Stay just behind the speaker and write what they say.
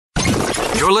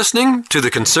You're listening to The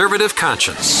Conservative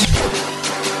Conscience.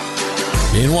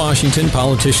 In Washington,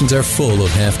 politicians are full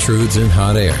of half-truths and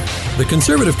hot air. The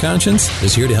Conservative Conscience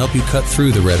is here to help you cut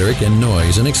through the rhetoric and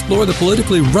noise and explore the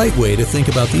politically right way to think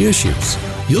about the issues.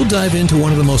 You'll dive into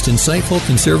one of the most insightful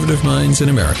conservative minds in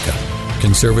America.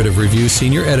 Conservative Review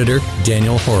Senior Editor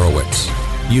Daniel Horowitz.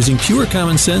 Using pure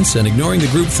common sense and ignoring the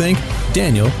groupthink,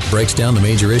 Daniel breaks down the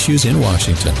major issues in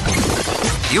Washington.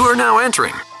 You are now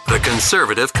entering The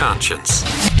Conservative Conscience.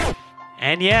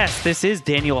 And yes, this is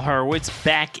Daniel Horowitz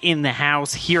back in the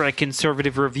house here at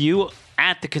Conservative Review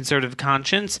at The Conservative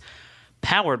Conscience,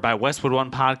 powered by Westwood One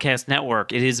Podcast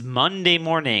Network. It is Monday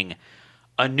morning,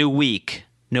 a new week,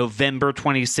 November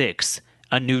 26th,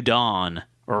 a new dawn,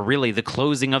 or really the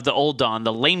closing of the old dawn,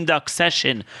 the lame duck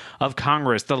session of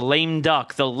Congress. The lame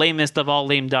duck, the lamest of all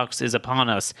lame ducks is upon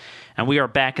us. And we are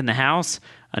back in the house.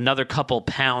 Another couple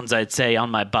pounds, I'd say, on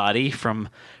my body from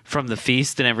the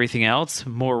feast and everything else.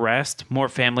 More rest, more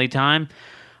family time.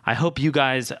 I hope you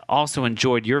guys also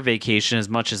enjoyed your vacation as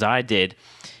much as I did.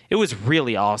 It was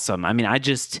really awesome. I mean, I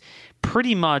just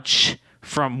pretty much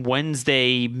from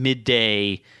Wednesday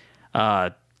midday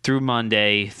through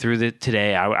Monday, through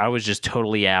today, I was just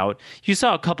totally out. You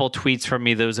saw a couple tweets from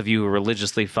me, those of you who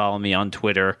religiously follow me on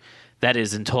Twitter. That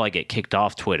is until I get kicked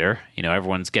off Twitter. You know,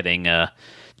 everyone's getting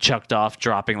chucked off,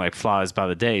 dropping like flies by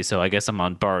the day, so I guess I'm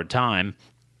on borrowed time.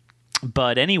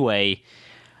 But anyway,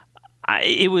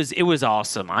 it was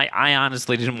awesome. I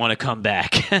honestly didn't want to come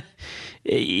back.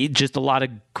 Just a lot of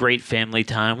great family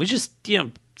time. We just,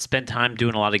 spent time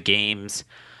doing a lot of games.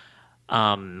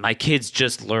 My kids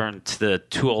just learned, the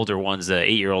two older ones, the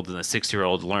 8-year-old and the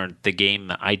 6-year-old, learned the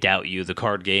game I Doubt You, the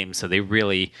card game. So they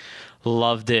really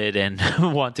loved it and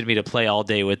wanted me to play all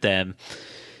day with them.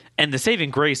 And the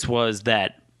saving grace was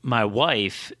that my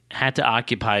wife had to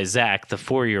occupy Zach, the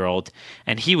 4-year-old,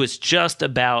 and he was just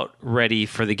about ready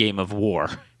for the game of war.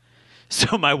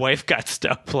 So my wife got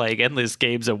stuck playing endless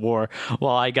games of war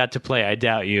while I got to play I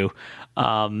Doubt You.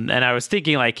 And I was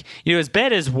thinking, as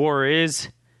bad as war is,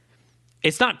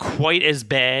 it's not quite as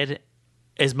bad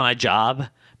as my job,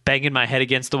 banging my head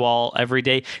against the wall every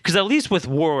day. Because at least with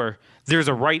war, there's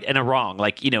a right and a wrong.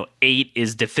 8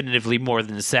 is definitively more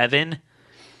than 7.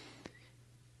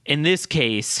 In this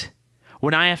case,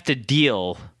 when I have to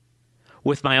deal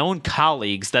with my own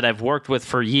colleagues that I've worked with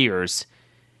for years,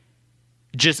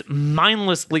 just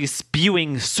mindlessly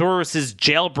spewing Soros's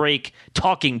jailbreak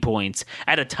talking points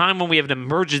at a time when we have an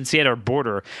emergency at our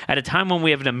border, at a time when we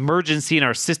have an emergency in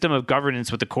our system of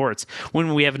governance with the courts,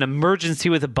 when we have an emergency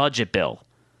with a budget bill,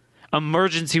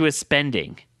 emergency with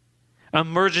spending,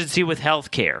 emergency with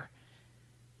health care.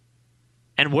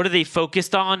 And what are they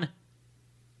focused on?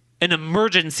 An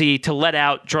emergency to let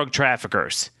out drug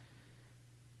traffickers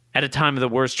at a time of the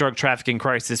worst drug trafficking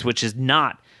crisis, which is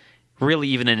not really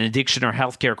even an addiction or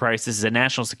healthcare crisis, is a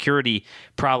national security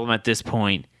problem at this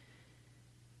point.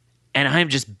 And I'm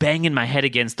just banging my head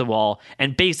against the wall,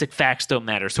 and basic facts don't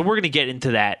matter. So we're going to get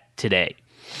into that today.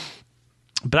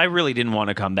 But I really didn't want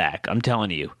to come back. I'm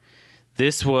telling you.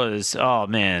 This was,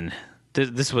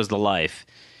 this was the life.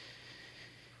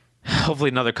 Hopefully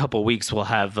another couple weeks we'll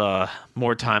have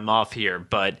more time off here.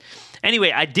 But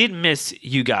anyway, I did miss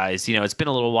you guys. It's been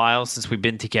a little while since we've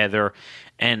been together.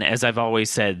 And as I've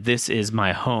always said, this is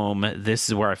my home. This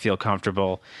is where I feel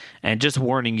comfortable. And just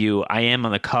warning you, I am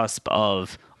on the cusp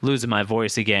of losing my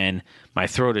voice again. My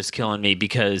throat is killing me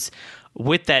because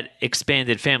with that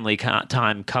expanded family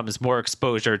time comes more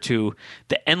exposure to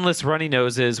the endless runny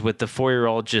noses with the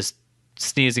 4-year-old just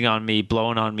sneezing on me,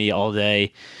 blowing on me all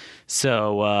day.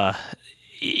 So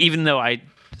even though I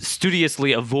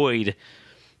studiously avoid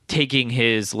taking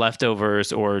his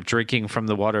leftovers or drinking from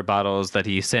the water bottles that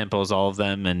he samples all of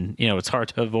them, and it's hard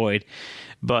to avoid,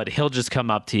 but he'll just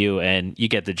come up to you and you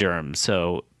get the germs.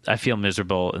 So I feel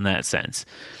miserable in that sense.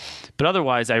 But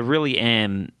otherwise, I really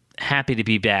am happy to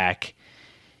be back.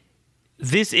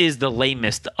 This is the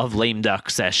lamest of lame duck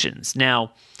sessions.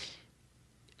 Now,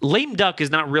 lame duck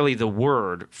is not really the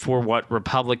word for what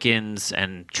Republicans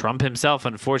and Trump himself,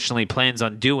 unfortunately, plans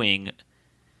on doing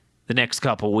the next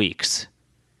couple weeks.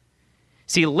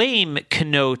 See, lame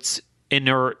connotes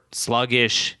inert,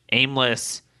 sluggish,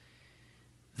 aimless.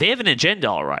 They have an agenda,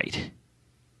 all right.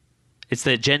 It's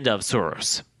the agenda of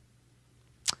Soros.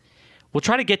 We'll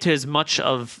try to get to as much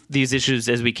of these issues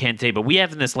as we can today, but we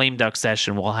have in this lame duck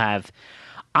session,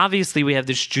 obviously we have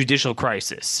this judicial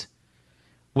crisis,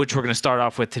 which we're going to start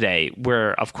off with today,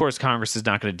 where, of course, Congress is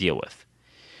not going to deal with.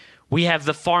 We have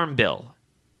the Farm Bill,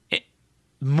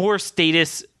 more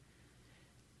status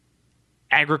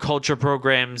agriculture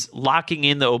programs, locking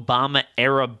in the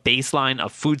Obama-era baseline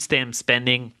of food stamp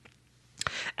spending,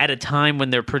 at a time when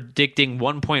they're predicting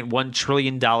 $1.1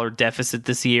 trillion deficit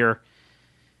this year.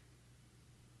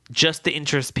 Just the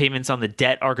interest payments on the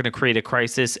debt are going to create a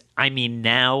crisis. I mean,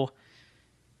 now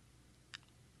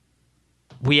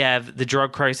we have the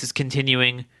drug crisis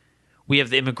continuing. We have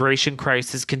the immigration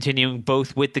crisis continuing,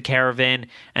 both with the caravan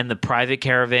and the private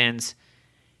caravans.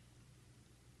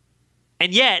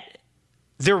 And yet,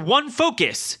 their one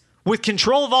focus with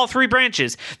control of all three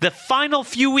branches, the final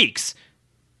few weeks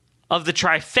of the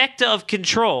trifecta of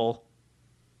control,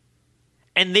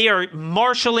 and they are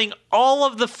marshaling all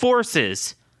of the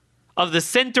forces of the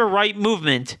center-right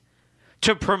movement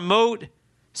to promote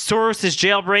Soros's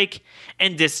jailbreak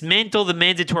and dismantle the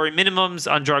mandatory minimums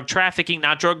on drug trafficking,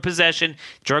 not drug possession,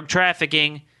 drug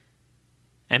trafficking,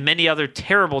 and many other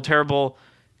terrible, terrible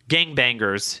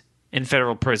gangbangers in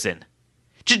federal prison.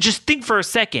 Just think for a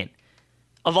second.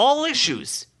 Of all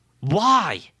issues,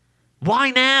 why? Why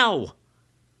now?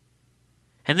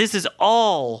 And this is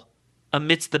all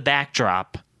amidst the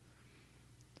backdrop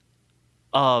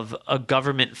of a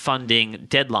government funding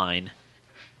deadline,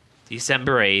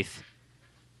 December 8th,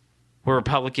 where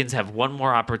Republicans have one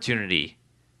more opportunity,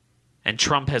 and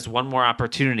Trump has one more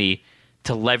opportunity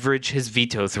to leverage his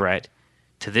veto threat.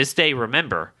 To this day,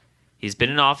 remember, he's been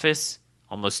in office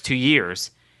almost 2 years,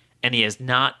 and he has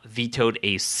not vetoed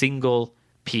a single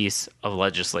piece of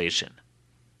legislation.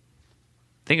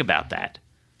 Think about that.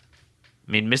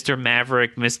 I mean, Mr.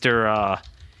 Maverick, Mr.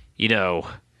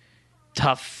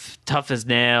 Tough as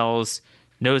nails,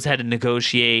 knows how to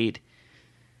negotiate.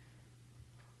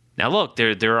 Now, look,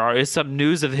 there is some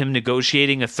news of him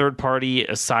negotiating a third-party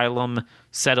asylum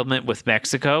settlement with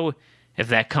Mexico. If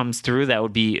that comes through, that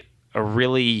would be a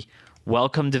really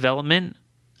welcome development.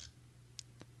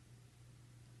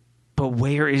 But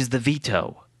where is the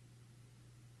veto?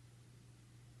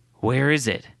 Where is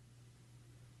it?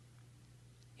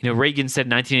 Reagan said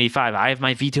in 1985, I have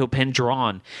my veto pen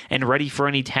drawn and ready for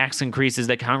any tax increases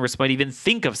that Congress might even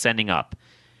think of sending up.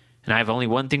 And I have only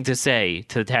one thing to say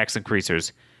to the tax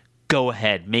increasers. Go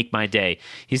ahead, make my day.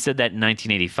 He said that in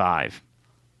 1985.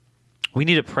 We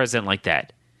need a president like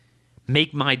that.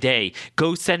 Make my day.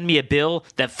 Go send me a bill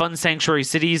that funds sanctuary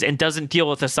cities and doesn't deal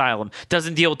with asylum,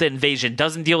 doesn't deal with the invasion,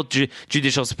 doesn't deal with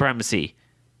judicial supremacy.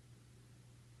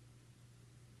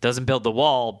 Doesn't build the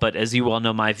wall, but as you well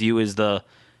know, my view is the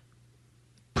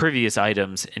previous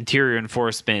items, interior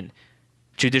enforcement,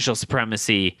 judicial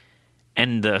supremacy,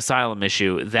 and the asylum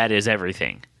issue, that is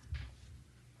everything.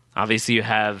 Obviously, you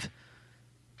have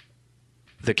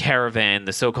the caravan,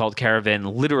 the so-called caravan,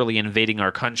 literally invading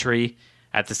our country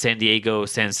at the San Diego,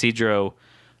 San Ysidro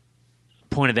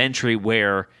point of entry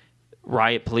where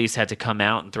riot police had to come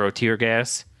out and throw tear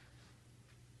gas.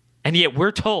 And yet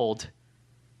we're told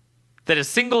that a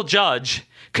single judge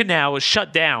could now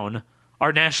shut down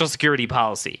our national security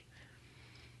policy.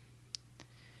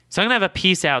 So I'm going to have a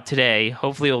piece out today.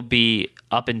 Hopefully it'll be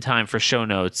up in time for show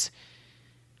notes.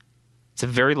 It's a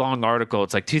very long article.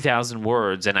 It's like 2,000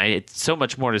 words, and it's so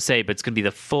much more to say, but it's going to be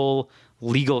the full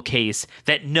legal case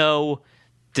that no,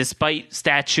 despite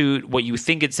statute, what you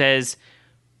think it says,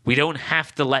 we don't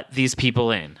have to let these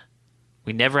people in.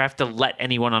 We never have to let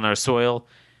anyone on our soil.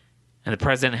 And the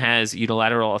president has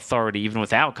unilateral authority even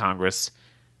without Congress,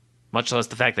 much less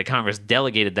the fact that Congress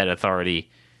delegated that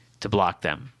authority to block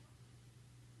them.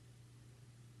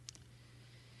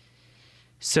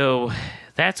 So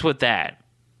that's what that.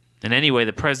 And anyway,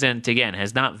 the president, again,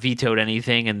 has not vetoed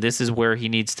anything, and this is where he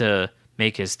needs to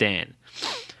make his stand.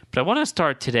 But I want to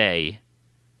start today,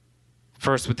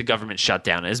 first with the government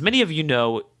shutdown. As many of you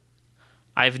know,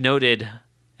 I've noted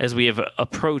as we have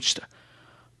approached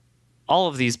all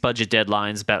of these budget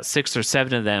deadlines, about 6 or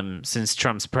 7 of them since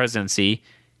Trump's presidency,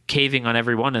 caving on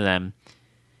every one of them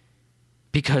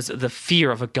because of the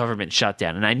fear of a government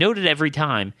shutdown. And I noted every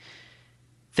time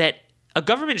that a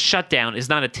government shutdown is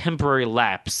not a temporary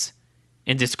lapse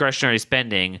in discretionary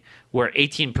spending where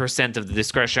 18% of the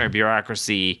discretionary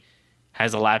bureaucracy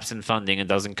has a lapse in funding and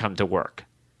doesn't come to work.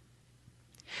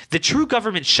 The true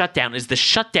government shutdown is the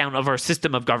shutdown of our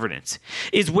system of governance,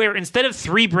 is where instead of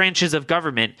 3 branches of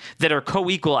government that are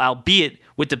co-equal, albeit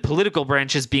with the political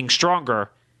branches being stronger,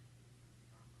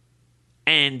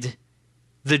 and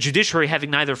the judiciary having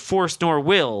neither force nor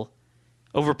will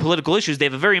over political issues, they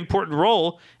have a very important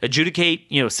role, adjudicate,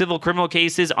 civil criminal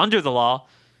cases under the law,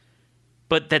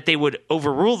 but that they would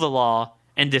overrule the law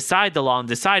and decide the law and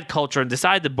decide culture and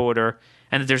decide the border,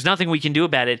 and that there's nothing we can do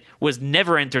about it, was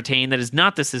never entertained. That is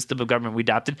not the system of government we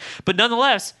adopted. But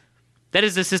nonetheless, that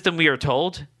is the system we are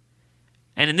told.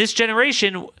 And in this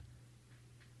generation,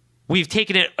 we've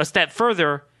taken it a step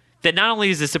further that not only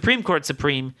is the Supreme Court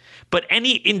supreme, but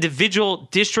any individual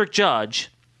district judge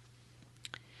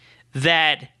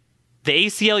that the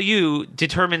ACLU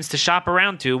determines to shop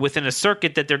around to within a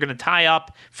circuit that they're going to tie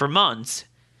up for months,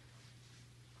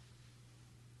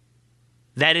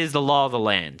 that is the law of the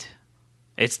land.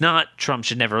 It's not Trump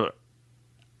should never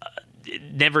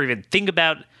even think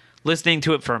about listening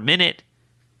to it for a minute.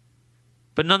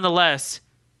 But nonetheless,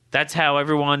 that's how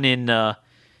everyone in the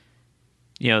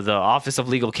Office of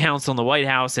Legal Counsel in the White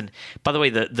House, and by the way,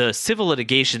 the Civil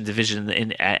Litigation Division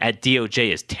at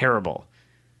DOJ is terrible.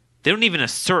 They don't even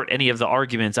assert any of the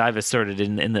arguments I've asserted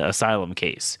in the asylum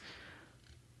case,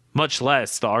 much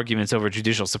less the arguments over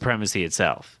judicial supremacy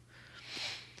itself.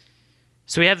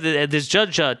 So we have this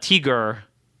Judge Tiger,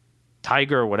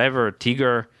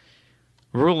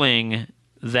 ruling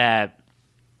that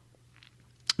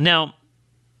now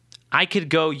I could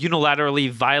go unilaterally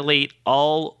violate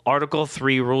all Article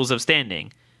 3 rules of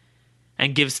standing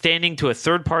and give standing to a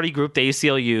third-party group, the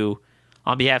ACLU,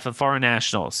 on behalf of foreign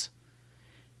nationals.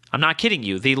 I'm not kidding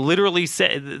you. They literally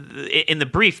said in the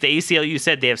brief, the ACLU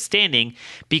said they have standing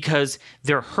because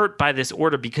they're hurt by this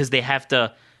order because they have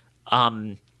to, I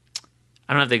don't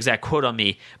have the exact quote on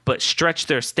me, but stretch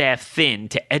their staff thin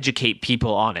to educate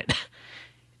people on it.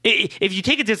 If you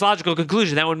take it to its logical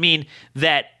conclusion, that would mean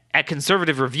that at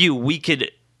conservative review, we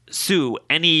could sue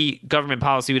any government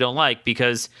policy we don't like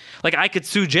because, like, I could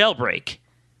sue Jailbreak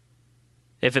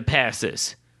if it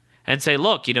passes and say,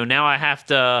 look, now I have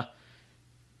to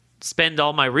spend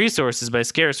all my resources, my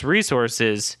scarce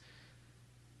resources,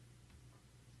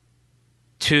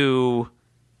 to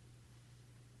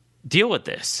deal with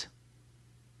this.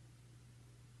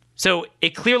 So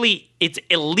it's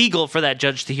illegal for that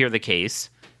judge to hear the case,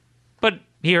 but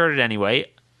he heard it anyway.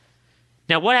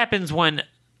 Now, what happens when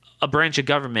a branch of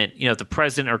government, the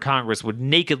president or Congress, would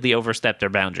nakedly overstep their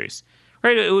boundaries?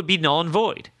 Right? It would be null and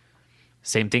void.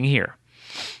 Same thing here.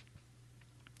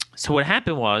 So what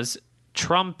happened was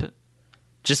Trump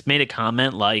just made a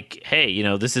comment like, hey,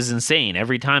 this is insane.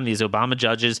 Every time these Obama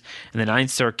judges in the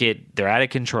Ninth Circuit, they're out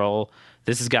of control.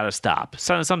 This has got to stop.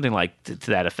 Something like to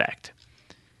that effect.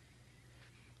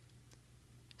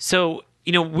 So,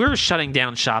 we're shutting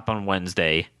down shop on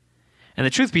Wednesday. And the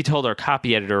truth be told, our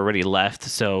copy editor already left.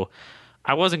 So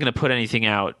I wasn't going to put anything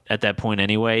out at that point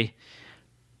anyway.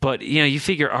 But, you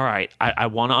figure, all right, I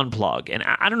want to unplug. And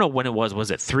I don't know when it was. Was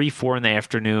it 3, 4 in the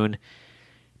afternoon?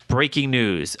 Breaking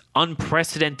news.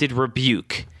 Unprecedented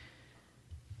rebuke.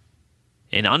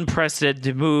 An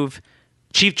unprecedented move.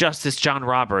 Chief Justice John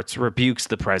Roberts rebukes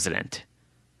the president.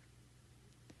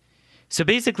 So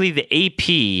basically the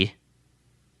AP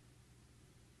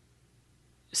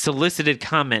solicited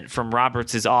comment from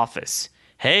Roberts' office.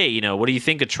 Hey, what do you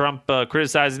think of Trump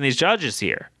criticizing these judges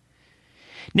here?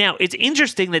 Now, it's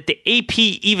interesting that the AP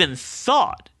even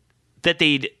thought that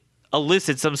they'd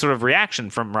elicit some sort of reaction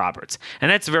from Roberts. And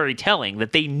that's very telling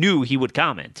that they knew he would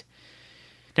comment.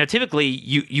 Now, typically,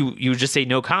 you just say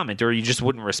no comment or you just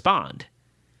wouldn't respond.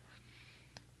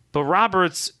 But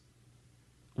Roberts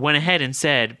went ahead and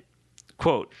said,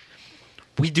 quote,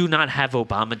 "We do not have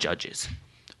Obama judges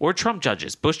or Trump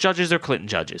judges, Bush judges or Clinton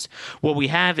judges. What we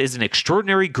have is an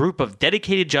extraordinary group of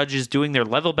dedicated judges doing their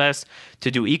level best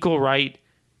to do equal right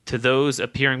to those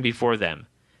appearing before them.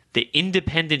 The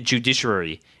independent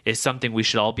judiciary is something we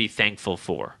should all be thankful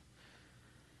for."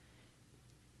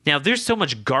 Now, there's so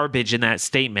much garbage in that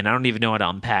statement, I don't even know how to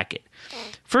unpack it.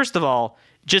 First of all,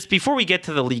 just before we get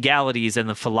to the legalities and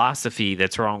the philosophy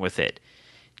that's wrong with it,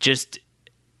 just,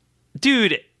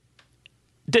 dude,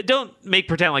 don't make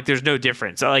pretend like there's no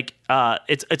difference. Like,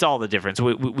 it's all the difference.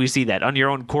 We see that. On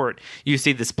your own court, you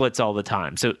see the splits all the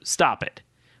time. So stop it.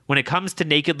 When it comes to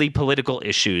nakedly political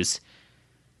issues,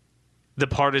 the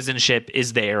partisanship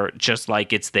is there just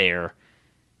like it's there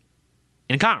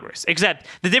in Congress. Except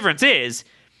the difference is,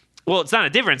 well, it's not a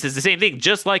difference. It's the same thing.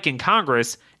 Just like in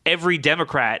Congress, every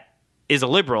Democrat is a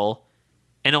liberal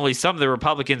and only some of the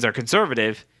Republicans are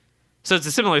conservative. So it's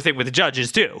a similar thing with the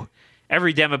judges, too.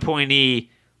 Every Dem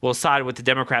appointee will side with the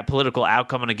Democrat political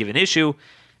outcome on a given issue,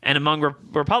 and among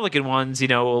Republican ones,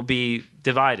 will be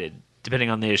divided depending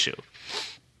on the issue.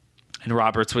 And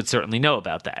Roberts would certainly know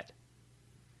about that.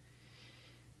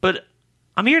 But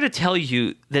I'm here to tell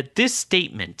you that this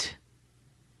statement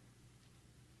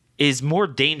is more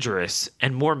dangerous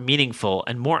and more meaningful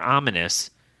and more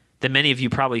ominous than many of you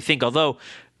probably think. Although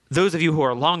those of you who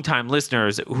are longtime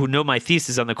listeners who know my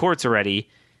thesis on the courts already,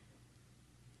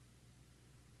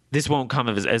 this won't come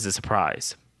as a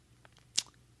surprise.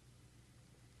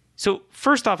 So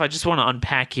first off, I just want to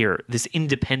unpack here this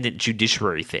independent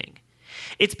judiciary thing.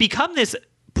 It's become this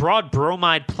broad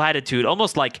bromide platitude,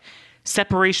 almost like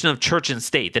separation of church and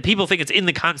state, that people think it's in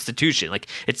the Constitution. Like,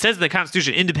 it says in the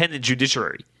Constitution, independent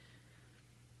judiciary.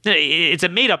 It's a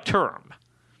made-up term.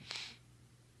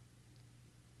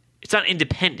 It's not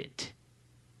independent.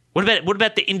 What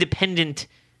about the independent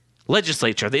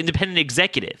legislature, the independent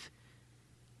executive?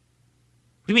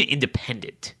 What do you mean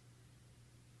independent?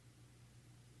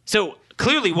 So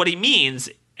clearly what he means,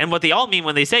 and what they all mean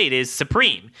when they say it, is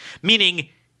supreme, meaning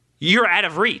you're out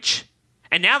of reach.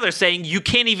 And now they're saying you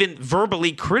can't even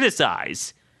verbally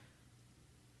criticize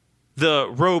the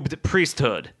robed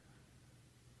priesthood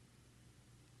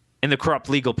in the corrupt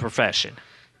legal profession.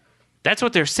 That's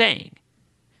what they're saying.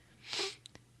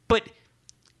 But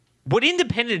what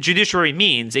independent judiciary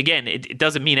means, again, it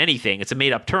doesn't mean anything. It's a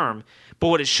made-up term. But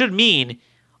what it should mean,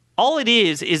 all it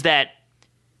is that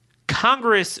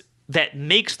Congress that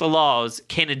makes the laws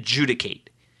can adjudicate.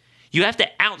 You have to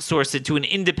outsource it to an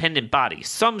independent body,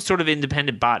 some sort of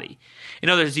independent body. In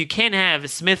other words, you can't have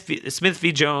Smith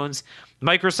v. Jones,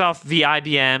 Microsoft v.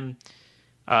 IBM,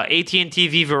 AT&T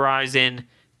v. Verizon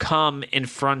come in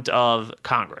front of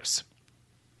Congress.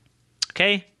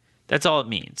 Okay? That's all it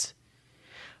means.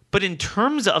 But in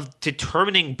terms of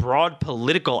determining broad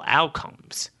political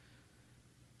outcomes,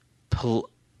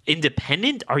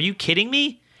 independent? Are you kidding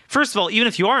me? First of all, even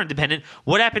if you are independent,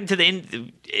 what happened to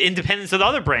the independence of the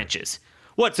other branches?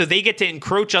 What, so they get to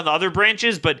encroach on the other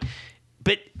branches? But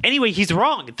anyway, he's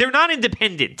wrong. They're not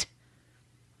independent.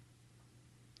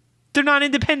 They're not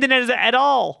independent at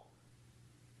all.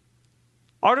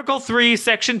 Article 3,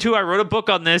 Section 2, I wrote a book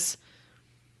on this.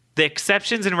 The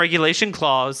exceptions and regulation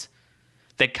clause,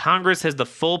 that Congress has the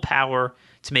full power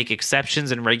to make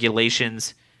exceptions and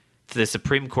regulations to the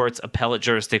Supreme Court's appellate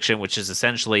jurisdiction, which is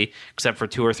essentially, except for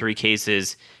 2 or 3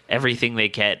 cases, everything they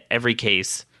get, every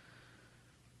case.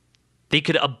 They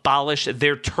could abolish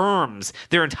their terms,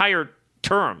 their entire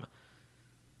term.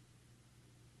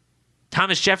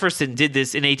 Thomas Jefferson did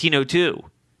this in 1802.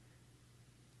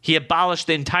 He abolished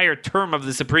the entire term of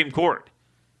the Supreme Court.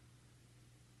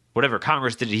 Whatever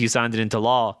Congress did, he signed it into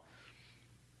law.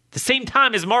 The same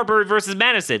time as Marbury versus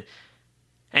Madison.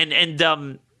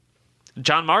 And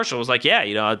John Marshall was like,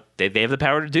 yeah, they have the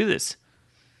power to do this.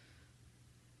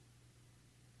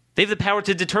 They have the power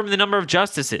to determine the number of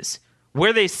justices,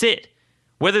 where they sit,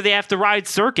 whether they have to ride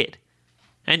circuit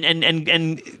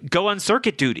and go on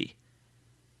circuit duty.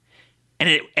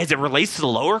 And as it relates to the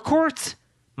lower courts,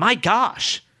 my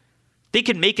gosh, they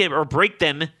can make it or break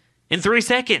them in 3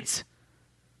 seconds.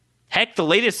 Heck, the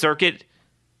latest circuit,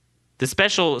 the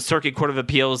Special Circuit Court of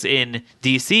Appeals in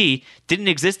D.C., didn't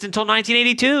exist until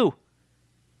 1982.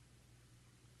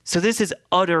 So this is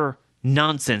utter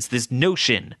nonsense, this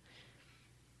notion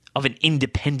of an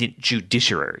independent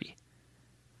judiciary.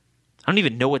 I don't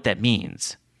even know what that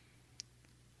means.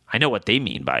 I know what they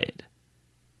mean by it.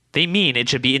 They mean it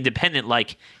should be independent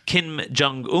like Kim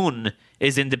Jong-un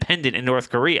is independent in North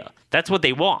Korea. That's what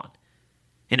they want.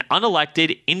 An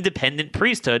unelected, independent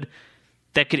priesthood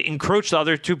that could encroach the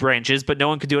other 2 branches, but no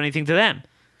one could do anything to them.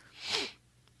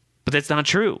 But that's not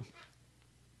true.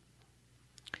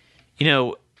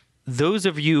 Those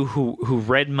of you who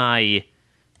read my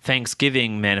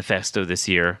Thanksgiving manifesto this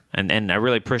year, and I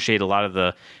really appreciate a lot of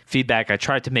the feedback. I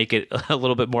tried to make it a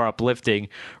little bit more uplifting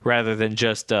rather than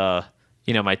just,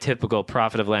 my typical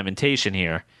prophet of lamentation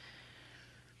here.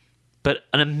 But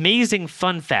an amazing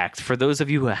fun fact for those of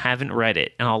you who haven't read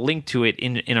it, and I'll link to it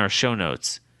in our show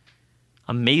notes.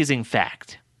 Amazing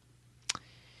fact.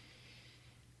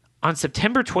 On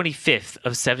September 25th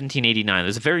of 1789, it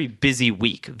was a very busy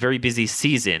week, very busy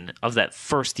season of that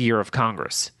first year of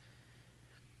Congress.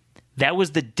 That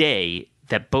was the day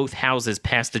that both houses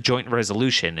passed a joint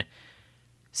resolution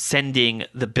sending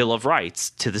the Bill of Rights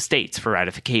to the states for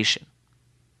ratification.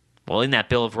 Well, in that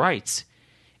Bill of Rights,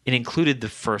 it included the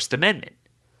First Amendment,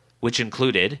 which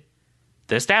included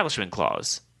the Establishment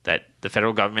Clause, that the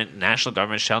federal government, national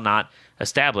government, shall not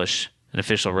establish an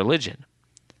official religion.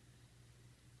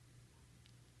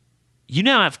 You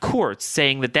now have courts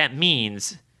saying that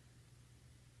means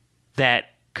that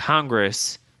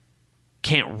Congress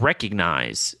can't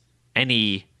recognize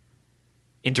any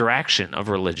interaction of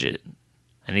religion,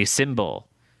 any symbol,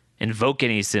 invoke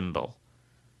any symbol.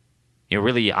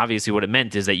 Really, obviously what it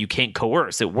meant is that you can't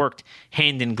coerce. It worked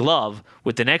hand in glove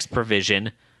with the next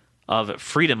provision of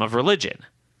freedom of religion.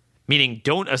 Meaning,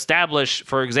 don't establish,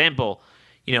 for example,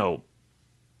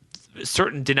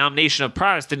 certain denomination of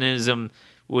Protestantism,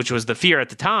 which was the fear at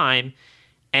the time,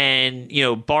 and,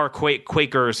 bar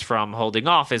Quakers from holding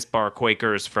office, bar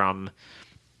Quakers from,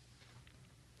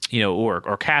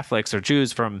 or Catholics or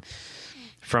Jews from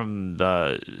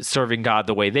serving God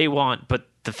the way they want, but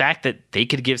the fact that they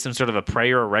could give some sort of a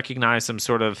prayer or recognize some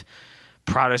sort of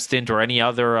Protestant or any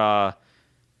other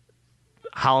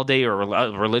holiday or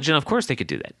religion, of course they could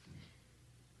do that.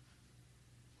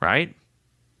 Right?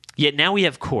 Yet now we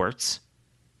have courts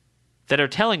that are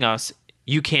telling us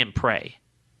you can't pray.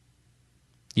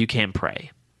 You can't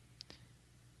pray.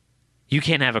 You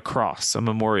can't have a cross, a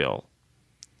memorial.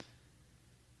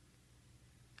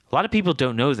 A lot of people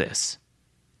don't know this.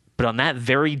 But on that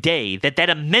very day that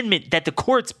amendment that the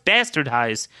courts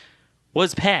bastardized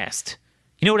was passed,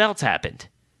 you know what else happened?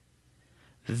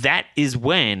 That is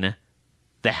when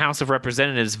the House of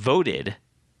Representatives voted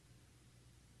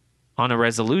on a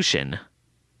resolution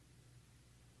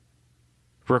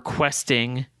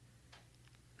requesting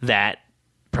that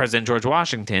President George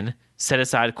Washington set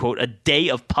aside, quote, a day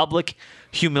of public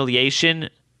humiliation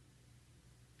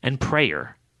and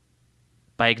prayer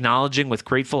by acknowledging with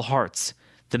grateful hearts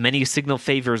the many signal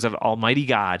favors of Almighty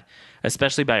God,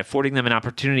 especially by affording them an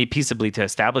opportunity peaceably to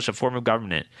establish a form of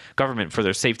government for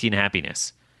their safety and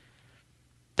happiness.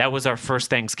 That was our first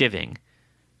Thanksgiving.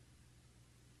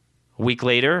 A week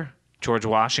later, George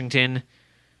Washington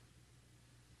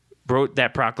wrote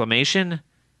that proclamation,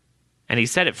 and he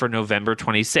set it for November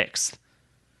 26th.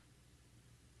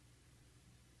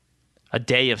 A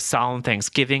day of solemn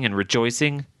thanksgiving and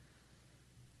rejoicing.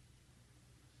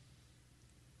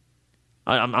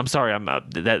 I'm sorry.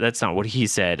 That's not what he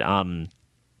said. I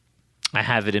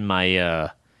have it in my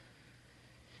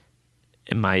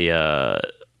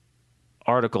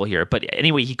article here. But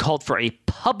anyway, he called for a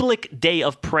public day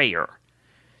of prayer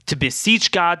to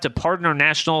beseech God to pardon our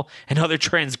national and other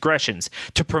transgressions,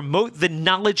 to promote the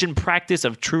knowledge and practice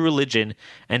of true religion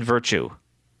and virtue.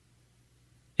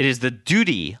 It is the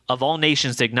duty of all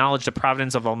nations to acknowledge the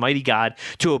providence of Almighty God,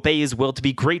 to obey his will, to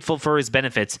be grateful for his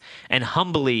benefits, and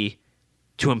humbly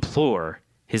to implore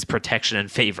his protection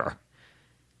and favor.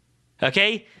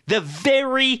 Okay? The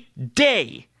very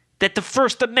day that the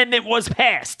First Amendment was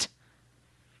passed.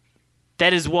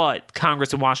 That is what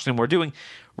Congress and Washington were doing.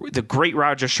 The great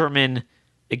Roger Sherman,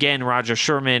 again, Roger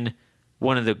Sherman,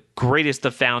 one of the greatest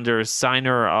of founders,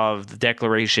 signer of the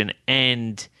Declaration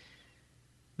and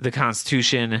the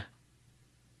Constitution.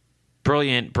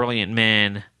 Brilliant, brilliant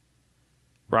man.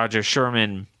 Roger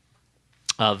Sherman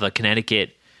of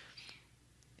Connecticut.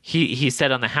 He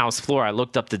said on the House floor, I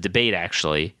looked up the debate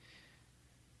actually,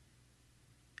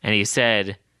 and he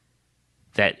said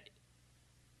that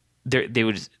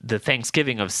the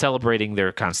Thanksgiving of celebrating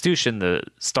their Constitution, the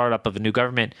startup of a new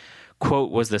government,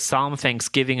 quote, was the solemn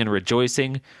thanksgiving and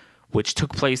rejoicing which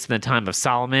took place in the time of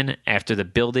Solomon after the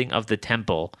building of the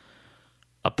temple,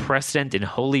 a precedent in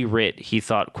Holy Writ he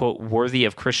thought, quote, worthy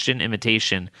of Christian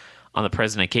imitation on the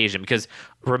present occasion. Because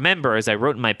remember, as I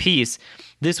wrote in my piece,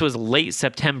 this was late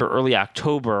September, early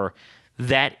October.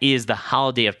 That is the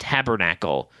holiday of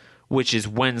Tabernacle, which is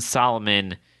when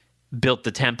Solomon built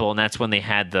the temple, and that's when they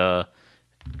had the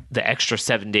extra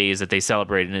 7 days that they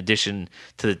celebrated. In addition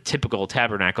to the typical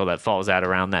tabernacle that falls out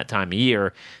around that time of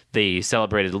year, they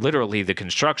celebrated literally the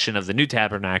construction of the new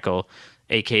tabernacle,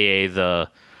 aka the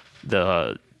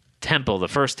temple, the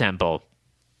first temple,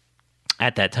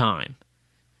 at that time.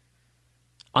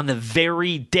 On the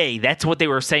very day, that's what they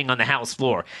were saying on the House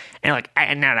floor.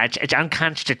 And no, it's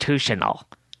unconstitutional.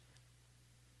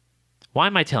 Why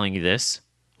am I telling you this?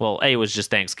 Well, A, it was just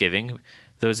Thanksgiving.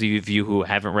 Those of you who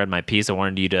haven't read my piece, I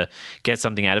wanted you to get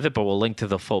something out of it, but we'll link to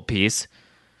the full piece.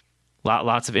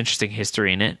 Lots of interesting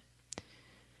history in it.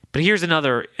 But here's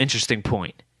another interesting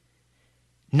point.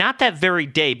 Not that very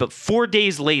day, but 4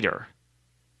 days later,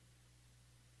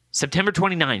 September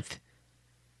 29th,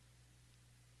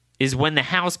 is when the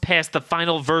House passed the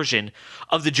final version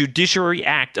of the Judiciary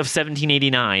Act of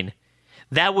 1789.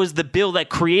 That was the bill that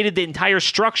created the entire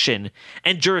structure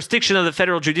and jurisdiction of the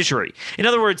federal judiciary. In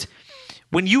other words,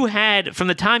 when you had, from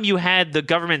the time you had the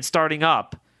government starting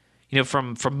up,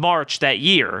 from March that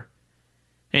year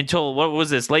until, what was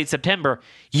this, late September,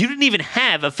 you didn't even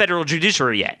have a federal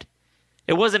judiciary yet.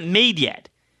 It wasn't made yet.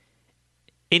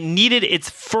 It needed its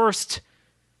first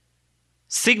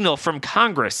signal from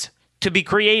Congress to be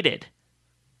created.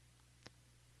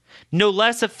 No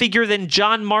less a figure than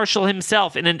John Marshall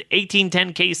himself in an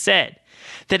 1810 case said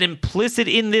that implicit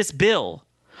in this bill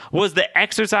was the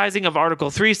exercising of Article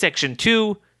 3, Section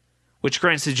 2, which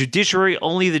grants the judiciary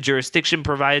only the jurisdiction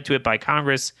provided to it by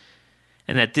Congress,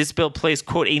 and that this bill placed,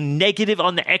 quote, a negative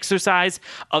on the exercise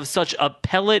of such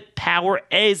appellate power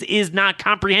as is not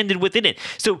comprehended within it.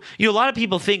 So, a lot of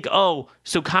people think,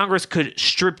 so Congress could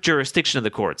strip jurisdiction of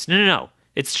the courts. No.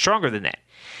 It's stronger than that.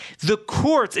 The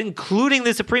courts, including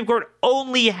the Supreme Court,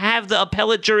 only have the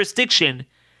appellate jurisdiction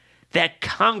that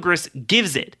Congress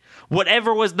gives it.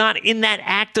 Whatever was not in that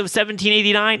act of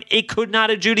 1789, it could not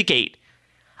adjudicate.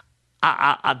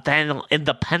 Then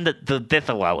independent the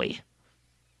Dithalali.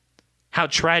 How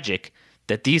tragic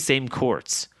that these same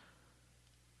courts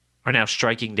are now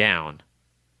striking down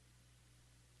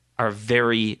our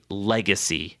very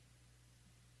legacy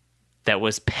that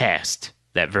was passed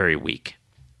that very week.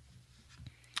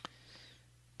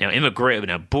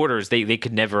 Now, borders, they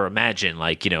could never imagine,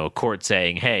 a court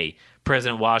saying, hey,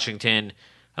 President Washington,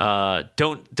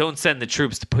 don't send the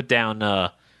troops to put down,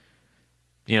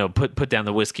 put down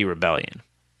the Whiskey Rebellion.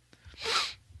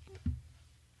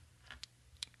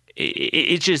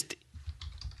 It just,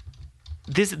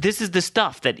 this is the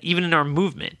stuff that even in our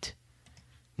movement,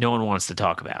 no one wants to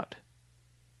talk about.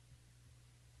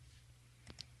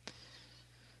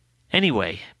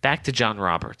 Anyway, back to John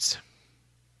Roberts.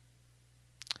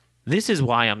 This is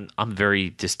why I'm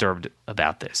very disturbed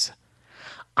about this.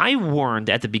 I warned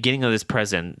at the beginning of this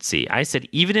presidency. I said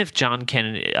even if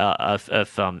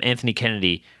Anthony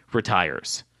Kennedy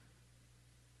retires,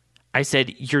 I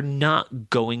said you're not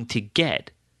going to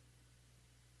get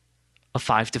a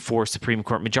 5-4 Supreme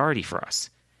Court majority for us.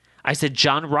 I said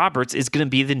John Roberts is going to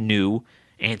be the new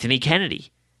Anthony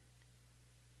Kennedy.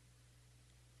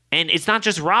 And it's not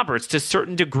just Roberts. To a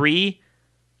certain degree,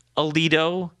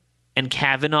 Alito and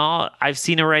Kavanaugh, I've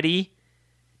seen already.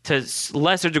 To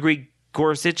lesser degree,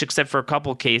 Gorsuch, except for a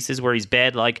couple cases where he's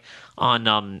bad, like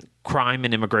on crime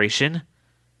and immigration.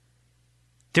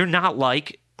 They're not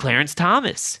like Clarence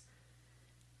Thomas.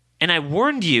 And I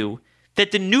warned you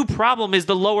that the new problem is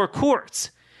the lower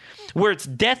courts, where it's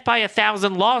death by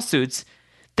 1,000 lawsuits,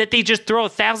 that they just throw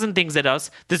 1,000 things at us.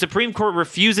 The Supreme Court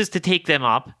refuses to take them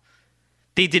up.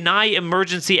 They deny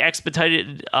emergency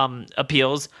expedited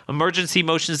appeals, emergency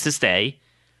motions to stay.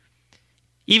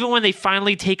 Even when they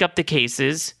finally take up the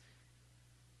cases,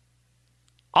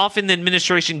 often the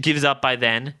administration gives up by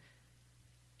then.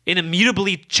 It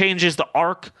immutably changes the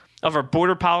arc of our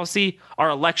border policy, our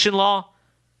election law.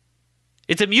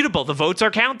 It's immutable. The votes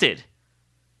are counted.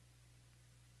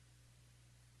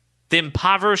 The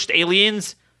impoverished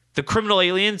aliens, the criminal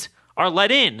aliens, are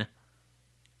let in.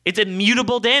 It's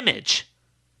immutable damage.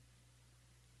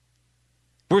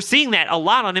 We're seeing that a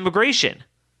lot on immigration.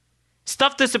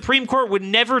 Stuff the Supreme Court would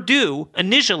never do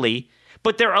initially,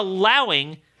 but they're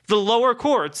allowing the lower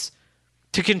courts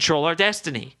to control our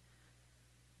destiny.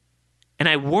 And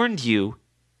I warned you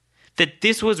that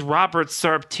this was Roberts'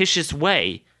 surreptitious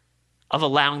way of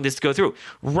allowing this to go through.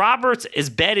 Roberts is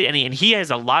bad, and he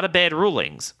has a lot of bad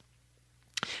rulings.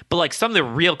 But like some of the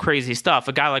real crazy stuff,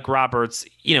 a guy like Roberts,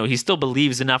 he still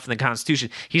believes enough in the Constitution.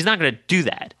 He's not going to do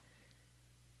that.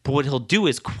 But what he'll do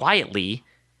is quietly,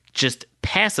 just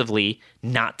passively,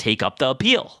 not take up the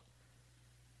appeal.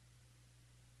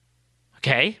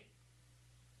 Okay?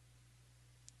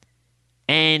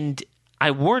 And I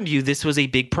warned you this was a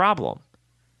big problem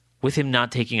with him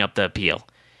not taking up the appeal.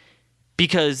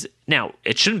 Because, now,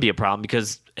 it shouldn't be a problem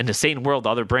because in a sane world,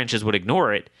 other branches would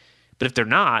ignore it. But if they're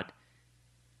not,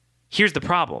 here's the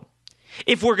problem.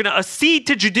 If we're going to accede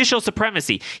to judicial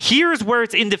supremacy, here's where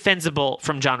it's indefensible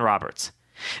from John Roberts.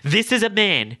 This is a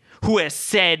man who has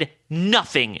said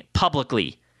nothing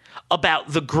publicly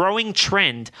about the growing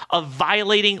trend of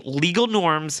violating legal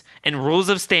norms and rules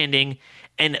of standing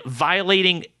and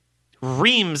violating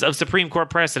reams of Supreme Court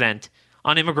precedent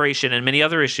on immigration and many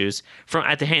other issues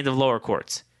at the hand of lower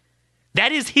courts.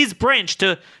 That is his branch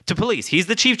to police. He's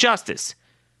the Chief Justice.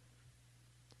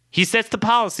 He sets the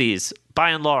policies,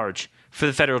 by and large, for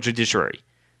the federal judiciary.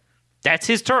 That's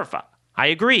his turf. I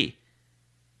agree.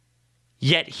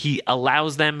 Yet he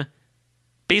allows them,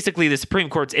 basically the Supreme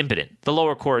Court's impotent. The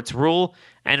lower courts rule,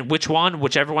 and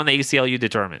whichever one the ACLU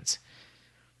determines.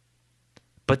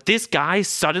 But this guy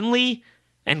suddenly,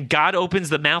 and God opens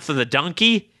the mouth of the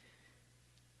donkey,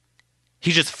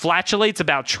 he just flatulates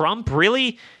about Trump?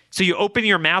 Really? So you open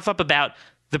your mouth up about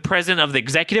the president of the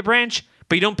executive branch,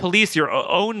 but you don't police your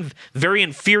own very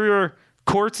inferior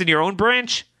courts in your own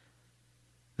branch?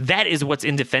 That is what's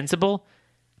indefensible.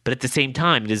 But at the same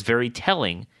time, it is very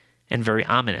telling and very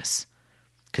ominous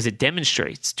because it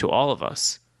demonstrates to all of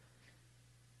us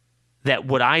that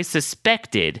what I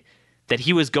suspected, that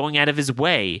he was going out of his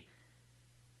way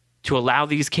to allow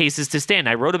these cases to stand.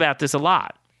 I wrote about this a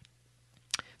lot.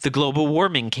 The global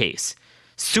warming case,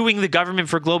 suing the government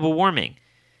for global warming.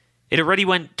 It already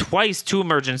went twice to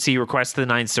emergency requests to the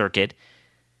Ninth Circuit,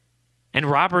 and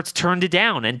Roberts turned it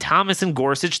down, and Thomas and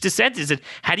Gorsuch dissented. Said,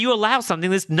 how do you allow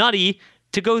something this nutty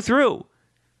to go through?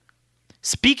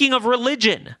 Speaking of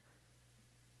religion,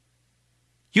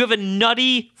 you have a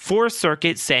nutty Fourth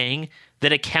Circuit saying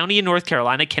that a county in North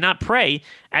Carolina cannot pray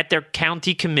at their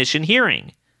county commission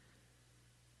hearing.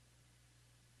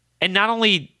 And not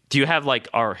only do you have like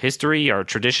our history, our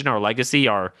tradition, our legacy,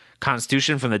 our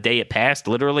Constitution from the day it passed,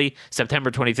 literally September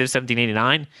 25th,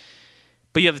 1789,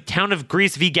 but you have the Town of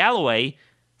Greece v. Galloway,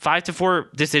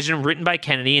 5-4 decision written by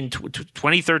Kennedy in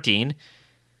 2013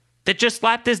 that just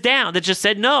slapped this down, that just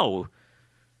said no.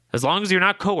 As long as you're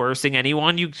not coercing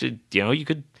anyone, you could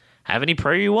have any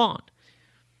prayer you want.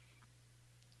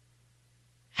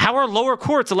 How are lower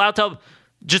courts allowed to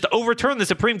just overturn the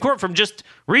Supreme Court from just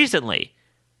recently?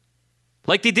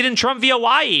 Like they did in Trump v.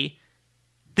 Hawaii.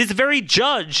 This very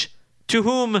judge to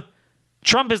whom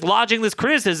Trump is lodging this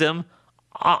criticism,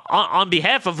 on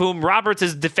behalf of whom Roberts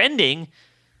is defending,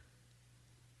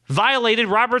 violated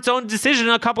Roberts' own decision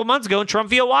a couple months ago in Trump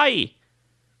v. Hawaii.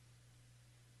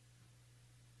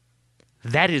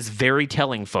 That is very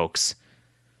telling, folks.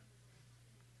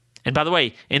 And by the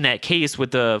way, in that case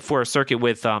with the Fourth Circuit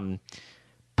with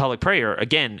public prayer,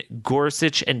 again,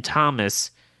 Gorsuch and Thomas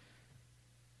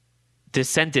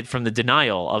dissented from the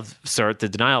denial of cert, the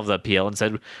denial of the appeal, and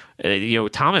said,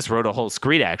 Thomas wrote a whole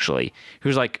screed, actually. He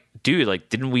was like, dude, like,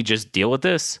 didn't we just deal with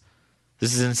this?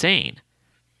 This is insane.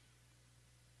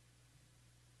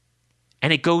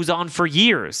 And it goes on for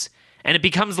years, and it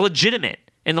becomes legitimate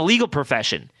in the legal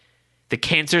profession. The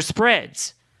cancer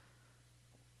spreads.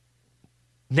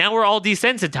 Now we're all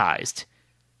desensitized.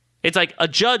 It's like a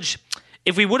judge,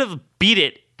 if we would have beat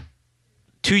it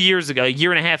 2 years ago, a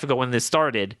year and a half ago when this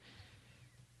started,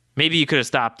 maybe you could have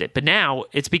stopped it. But now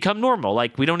it's become normal.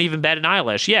 Like, we don't even bat an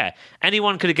eyelash. Yeah,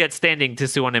 anyone could get standing to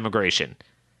sue on immigration.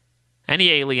 Any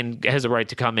alien has a right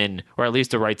to come in, or at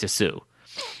least a right to sue.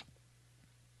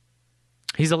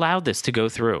 He's allowed this to go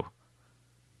through.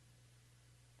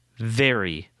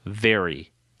 Very,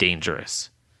 very dangerous.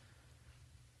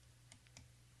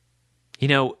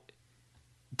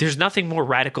 There's nothing more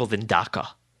radical than DACA.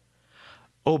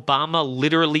 Obama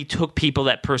literally took people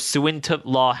that, pursuant to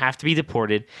law, have to be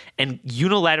deported and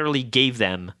unilaterally gave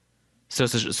them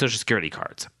Social Security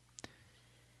cards.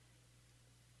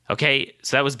 Okay,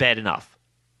 so that was bad enough.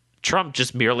 Trump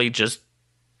merely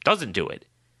doesn't do it.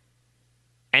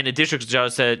 And the district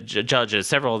judges,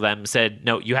 several of them, said,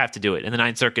 no, you have to do it. And the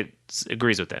Ninth Circuit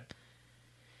agrees with them.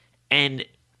 And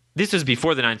this was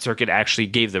before the Ninth Circuit actually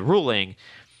gave the ruling.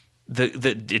 The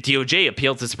DOJ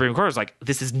appealed to the Supreme Court. It was like,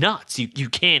 this is nuts. You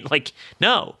can't,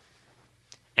 no.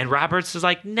 And Roberts was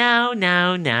like,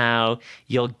 no.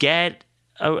 You'll get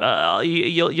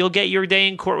you'll get your day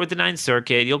in court with the Ninth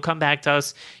Circuit. You'll come back to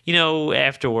us,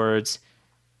 afterwards.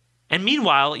 And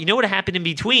meanwhile, you know what happened in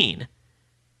between?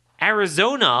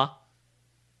 Arizona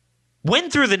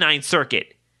went through the Ninth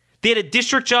Circuit. They had a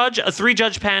district judge, a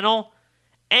 3-judge panel,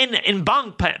 and an en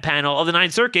banc panel of the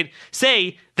Ninth Circuit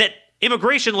say that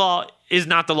immigration law is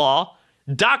not the law,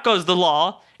 DACA is the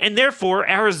law, and therefore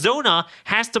Arizona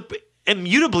has to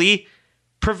immutably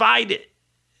provide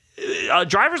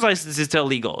driver's licenses to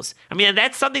illegals. I mean,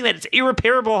 that's something that is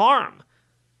irreparable harm.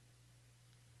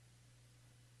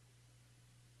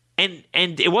 And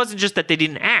it wasn't just that they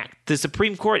didn't act. The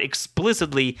Supreme Court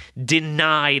explicitly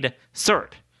denied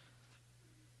cert.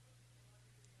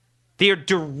 They are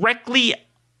directly...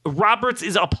 Roberts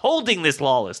is upholding this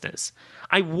lawlessness.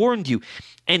 I warned you.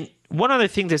 And one other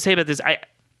thing to say about this,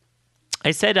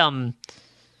 I said, and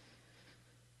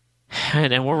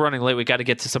we're running late, we got to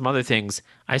get to some other things.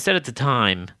 I said at the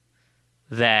time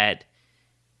that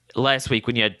last week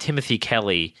when you had Timothy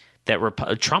Kelly,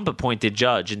 that Trump-appointed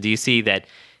judge in D.C. that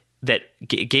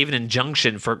gave an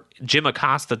injunction for Jim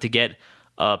Acosta to get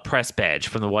a press badge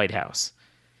from the White House.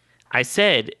 I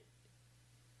said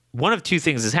one of two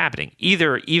things is happening.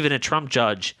 Either even a Trump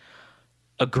judge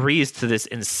agrees to this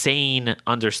insane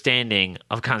understanding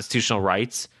of constitutional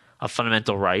rights, of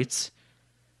fundamental rights,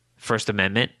 First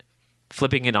Amendment,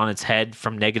 flipping it on its head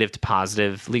from negative to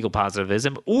positive, legal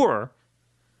positivism, or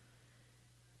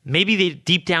maybe they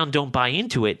deep down don't buy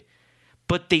into it,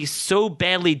 but they so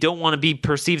badly don't want to be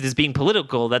perceived as being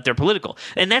political that they're political.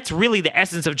 And that's really the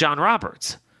essence of John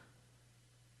Roberts.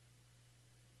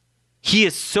 He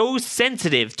is so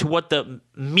sensitive to what the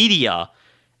media,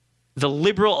 the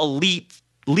liberal elite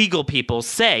legal people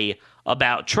say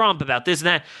about Trump, about this and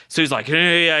that. So he's like,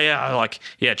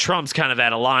 yeah, Trump's kind of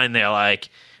at a line there. Like,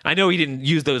 I know he didn't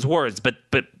use those words, but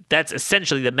that's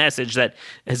essentially the message that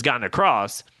has gotten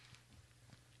across.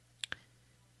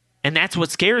 And that's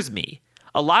what scares me.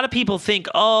 A lot of people think,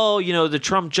 the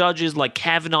Trump judges like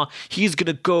Kavanaugh, he's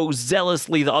going to go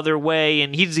zealously the other way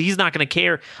and he's not going to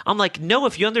care. I'm like, no,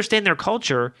 if you understand their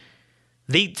culture,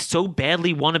 they so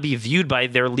badly want to be viewed by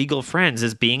their legal friends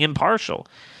as being impartial.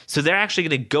 So they're actually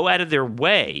going to go out of their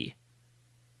way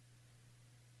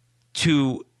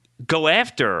to go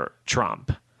after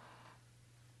Trump,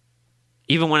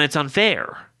 even when it's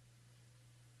unfair.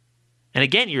 And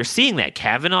again, you're seeing that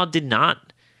Kavanaugh did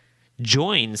not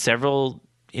join several,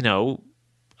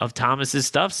 of Thomas's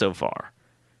stuff so far.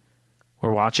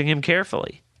 We're watching him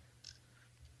carefully.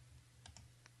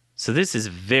 So this is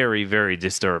very, very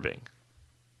disturbing.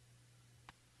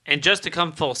 And just to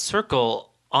come full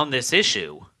circle on this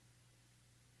issue,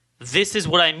 this is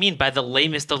what I mean by the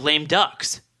lamest of lame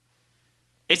ducks.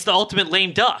 It's the ultimate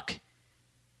lame duck.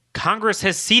 Congress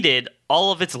has ceded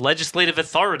all of its legislative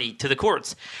authority to the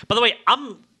courts. By the way,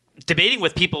 I'm debating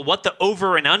with people what the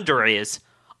over and under is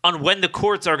on when the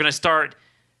courts are going to start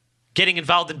getting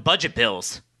involved in budget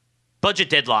bills, budget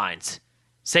deadlines,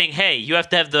 saying, hey, you have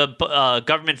to have the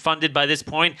government funded by this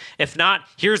point. If not,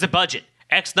 here's a budget.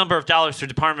 X number of dollars for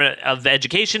Department of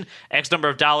Education, X number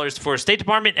of dollars for State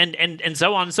Department, and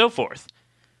so on and so forth.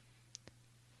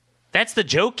 That's the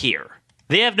joke here.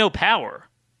 They have no power.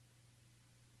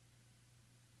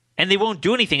 And they won't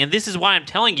do anything. And this is why I'm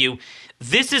telling you,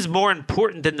 this is more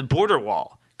important than the border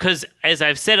wall. Because as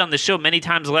I've said on the show many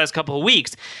times the last couple of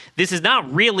weeks, this is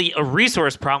not really a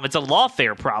resource problem. It's a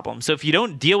lawfare problem. So if you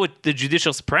don't deal with the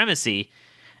judicial supremacy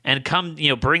and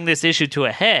bring this issue to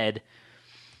a head,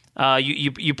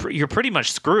 you're pretty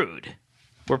much screwed.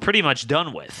 We're pretty much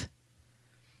done with.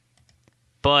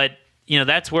 But,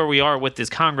 that's where we are with this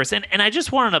Congress. And I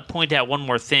just wanted to point out one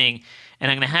more thing, and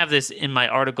I'm going to have this in my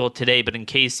article today, but in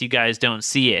case you guys don't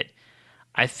see it,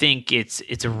 I think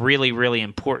it's really, really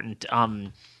important.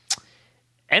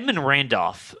 Edmund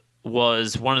Randolph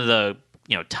was one of the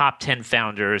top 10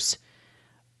 founders,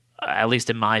 at least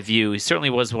in my view. He certainly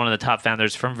was one of the top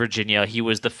founders from Virginia. He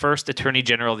was the first Attorney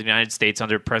General of the United States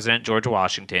under President George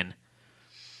Washington.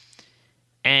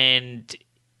 And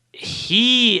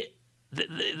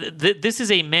this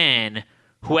is a man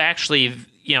who actually,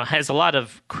 has a lot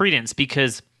of credence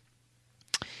because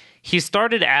he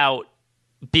started out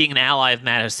being an ally of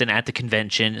Madison at the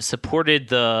convention, supported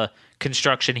the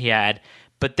construction he had,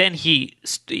 but then he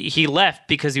left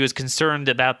because he was concerned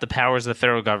about the powers of the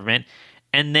federal government.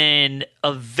 And then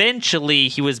eventually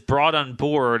he was brought on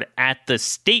board at the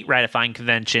state ratifying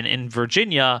convention in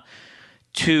Virginia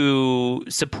to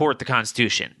support the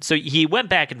Constitution. So he went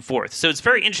back and forth. So it's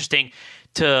very interesting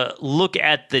to look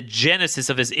at the genesis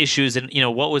of his issues and,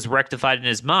 what was rectified in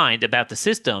his mind about the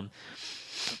system.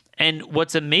 And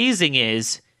what's amazing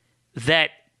is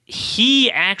that he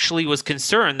actually was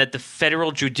concerned that the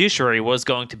federal judiciary was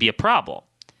going to be a problem,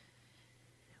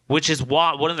 which is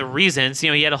one of the reasons,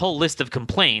 he had a whole list of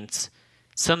complaints.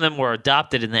 Some of them were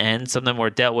adopted in the end. Some of them were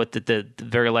dealt with at the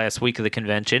very last week of the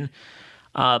convention.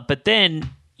 But then,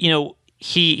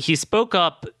 he spoke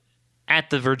up at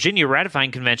the Virginia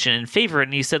ratifying convention in favor of it,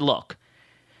 and he said, look,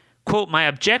 quote, my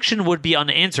objection would be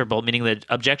unanswerable, meaning the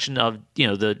objection of,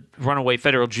 the runaway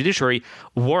federal judiciary,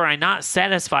 were I not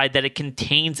satisfied that it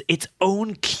contains its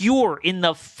own cure in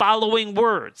the following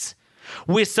words,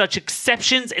 with such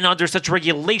exceptions and under such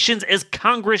regulations as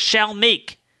Congress shall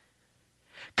make.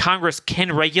 Congress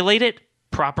can regulate it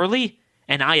properly,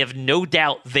 and I have no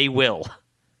doubt they will.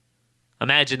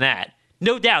 Imagine that.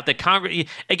 No doubt that Congress,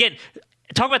 again,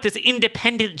 talk about this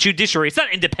independent judiciary. It's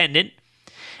not independent.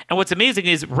 And what's amazing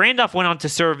is Randolph went on to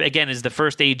serve, again, as the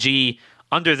first AG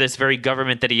under this very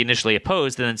government that he initially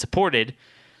opposed and then supported.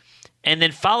 And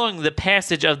then following the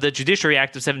passage of the Judiciary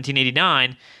Act of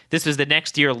 1789, this was the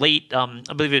next year late, I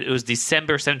believe it was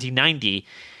December 1790,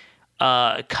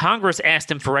 Congress asked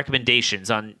him for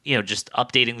recommendations on, just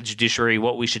updating the judiciary,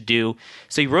 what we should do.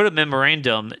 So he wrote a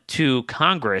memorandum to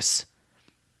Congress,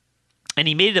 and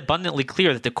he made it abundantly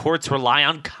clear that the courts rely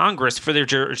on Congress for their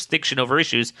jurisdiction over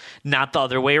issues, not the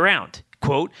other way around.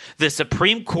 Quote, the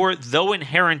Supreme Court, though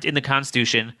inherent in the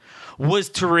Constitution, was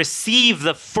to receive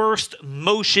the first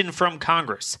motion from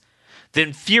Congress. The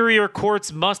inferior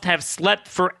courts must have slept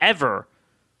forever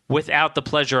without the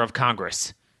pleasure of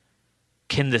Congress.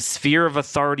 Can the sphere of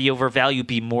authority over value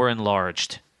be more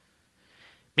enlarged?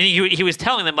 Meaning he was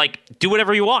telling them, do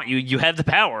whatever you want. You have the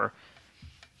power.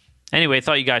 Anyway, I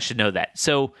thought you guys should know that.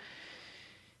 So,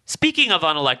 speaking of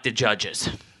unelected judges,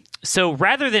 so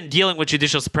rather than dealing with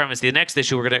judicial supremacy, the next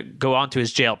issue we're going to go on to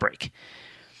is jailbreak.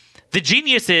 The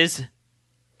genius is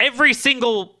every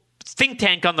single think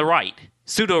tank on the right,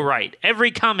 pseudo-right, every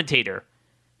commentator,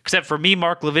 except for me,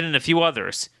 Mark Levin, and a few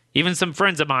others, even some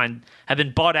friends of mine, have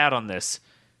been bought out on this,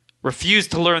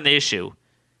 refused to learn the issue.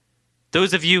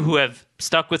 Those of you who have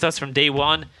stuck with us from day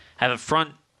one have a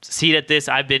front seat at this.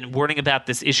 I've been warning about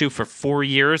this issue for 4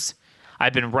 years.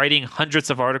 I've been writing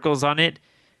hundreds of articles on it,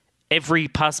 every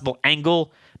possible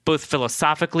angle, both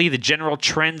philosophically, the general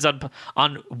trends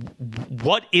on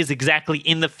what is exactly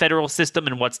in the federal system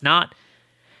and what's not,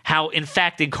 how, in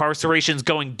fact, incarceration is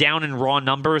going down in raw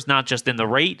numbers, not just in the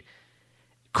rate.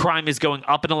 Crime is going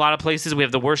up in a lot of places. We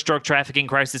have the worst drug trafficking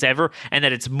crisis ever, and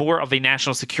that it's more of a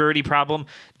national security problem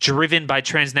driven by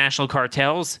transnational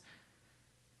cartels.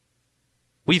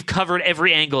 We've covered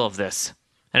every angle of this,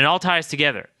 and it all ties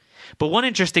together. But one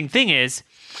interesting thing is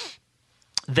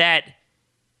that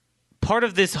part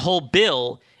of this whole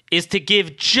bill is to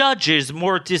give judges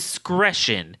more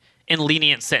discretion in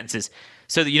lenient sentences.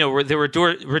 So, they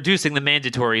were reducing the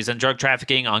mandatories on drug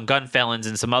trafficking, on gun felons,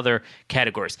 and some other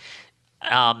categories.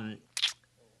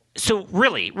 So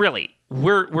really,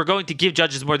 we're going to give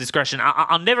judges more discretion.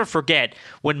 I'll never forget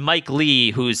when Mike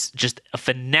Lee, who's just a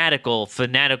fanatical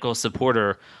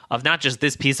supporter of not just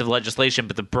this piece of legislation,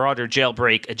 but the broader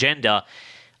jailbreak agenda.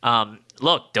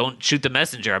 Look, don't shoot the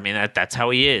messenger. I mean, that's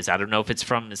how he is. I don't know if it's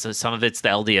some of it's the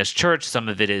LDS Church, some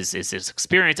of it is his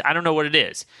experience. I don't know what it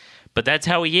is, but that's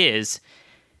how he is.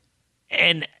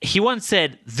 And he once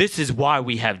said, this is why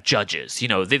we have judges.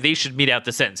 They should mete out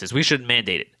the sentences. We shouldn't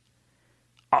mandate it.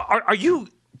 Do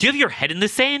you have your head in the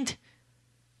sand?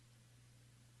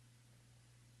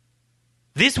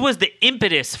 This was the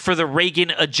impetus for the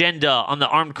Reagan agenda on the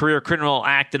Armed Career Criminal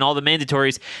Act and all the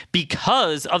mandatories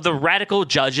because of the radical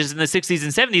judges in the 60s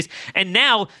and 70s. And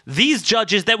now these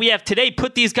judges that we have today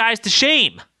put these guys to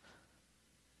shame.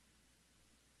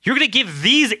 You're going to give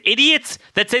these idiots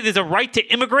that say there's a right to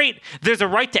immigrate, there's a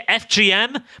right to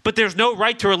FGM, but there's no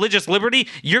right to religious liberty,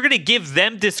 you're going to give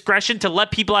them discretion to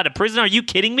let people out of prison? Are you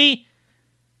kidding me?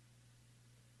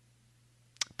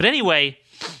 But anyway,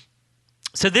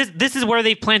 so this is where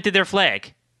they've planted their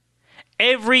flag.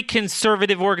 Every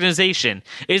conservative organization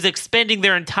is expending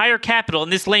their entire capital in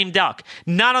this lame duck,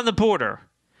 not on the border,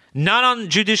 not on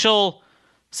judicial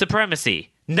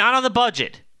supremacy, not on the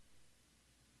budget,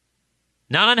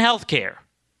 not on health care,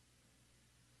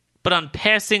 but on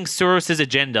passing Soros's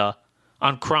agenda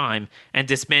on crime and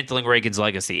dismantling Reagan's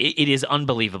legacy. It is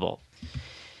unbelievable.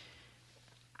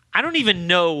 I don't even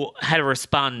know how to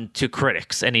respond to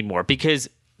critics anymore because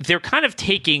they're kind of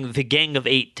taking the Gang of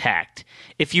Eight tact.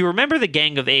 If you remember the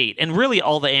Gang of Eight, and really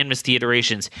all the amnesty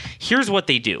iterations, here's what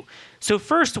they do. So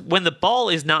first, when the ball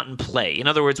is not in play, in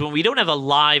other words, when we don't have a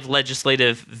live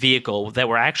legislative vehicle that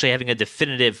we're actually having a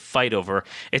definitive fight over,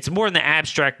 it's more in the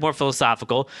abstract, more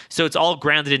philosophical. So it's all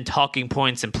grounded in talking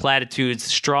points and platitudes,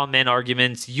 straw man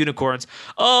arguments, unicorns.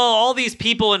 Oh, all these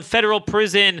people in federal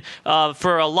prison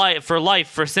for life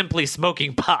for simply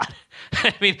smoking pot.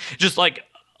 I mean, just like,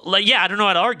 yeah, I don't know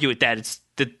how to argue with that.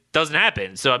 That doesn't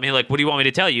happen. So, I mean, what do you want me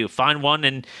to tell you? Find one,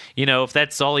 and, if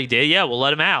that's all he did, yeah, we'll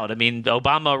let him out. I mean,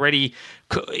 Obama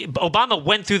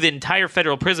went through the entire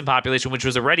federal prison population, which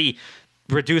was already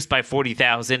reduced by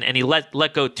 40,000, and he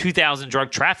let go 2,000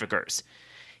 drug traffickers.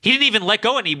 He didn't even let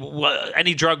go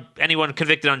anyone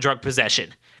convicted on drug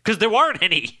possession, because there weren't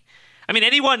any. I mean,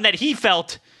 anyone that he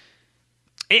felt,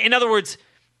 in other words,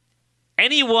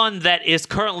 anyone that is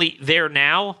currently there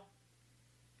now,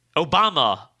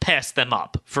 Obama passed them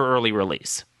up for early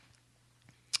release.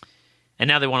 And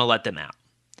now they want to let them out.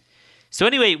 So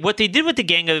anyway, what they did with the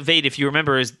Gang of Eight, if you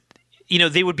remember, is,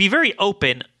 they would be very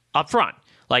open up front.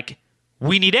 Like,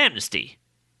 we need amnesty.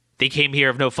 They came here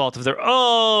of no fault of their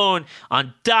own,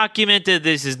 undocumented,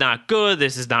 this is not good,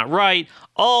 this is not right,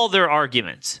 all their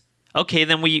arguments. Okay,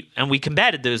 then we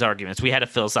combated those arguments. We had a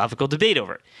philosophical debate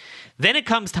over it. Then it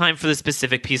comes time for the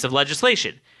specific piece of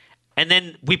legislation. And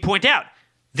then we point out,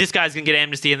 this guy's going to get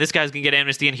amnesty, and this guy's going to get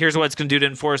amnesty, and here's what it's going to do to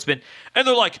enforcement. And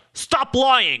they're like, stop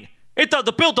lying.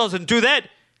 The bill doesn't do that.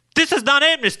 This is not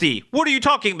amnesty. What are you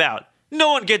talking about?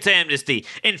 No one gets amnesty.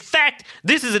 In fact,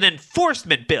 this is an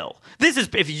enforcement bill.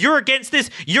 If you're against this,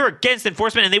 you're against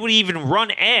enforcement, and they would even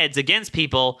run ads against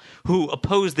people who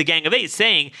oppose the Gang of Eight,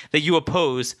 saying that you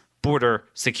oppose border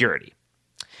security.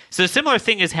 So a similar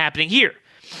thing is happening here.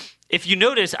 If you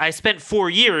notice, I spent 4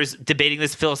 years debating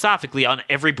this philosophically on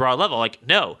every broad level. Like,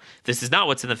 no, this is not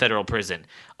what's in the federal prison.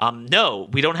 No,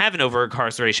 we don't have an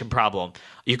over-incarceration problem.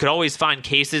 You could always find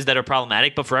cases that are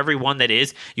problematic, but for every one that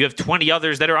is, you have 20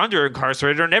 others that are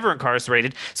under-incarcerated or never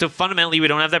incarcerated. So fundamentally, we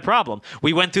don't have that problem.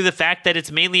 We went through the fact that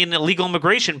it's mainly an illegal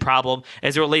immigration problem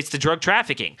as it relates to drug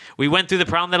trafficking. We went through the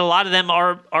problem that a lot of them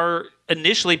are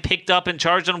initially picked up and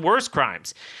charged on worse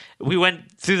crimes. We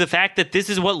went through the fact that this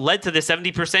is what led to the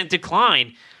 70%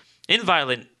 decline in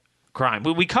violent crime.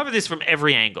 We cover this from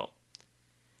every angle.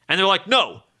 And they're like,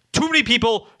 no, too many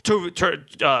people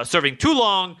serving too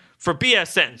long for BS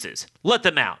sentences. Let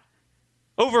them out.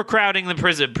 Overcrowding the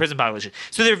prison population.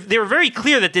 So they were very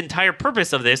clear that the entire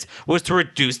purpose of this was to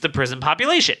reduce the prison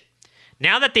population.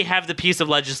 Now that they have the piece of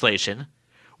legislation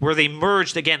where they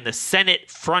merged, again, the Senate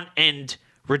front-end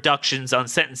reductions on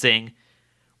sentencing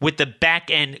with the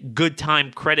back-end good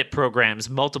time credit programs,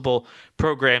 multiple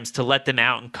programs to let them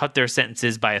out and cut their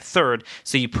sentences by a third.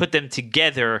 So you put them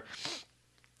together,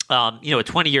 a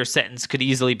 20-year sentence could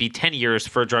easily be 10 years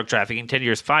for drug trafficking, 10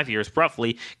 years, 5 years,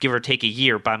 roughly, give or take a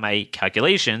year by my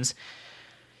calculations.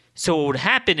 So what would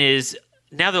happen is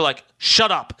now they're like, shut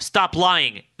up, stop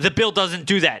lying. The bill doesn't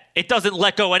do that. It doesn't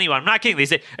let go anyone. I'm not kidding. They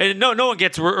say, no one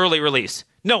gets early release.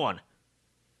 No one.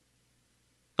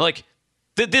 Like,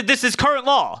 this is current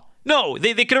law. No,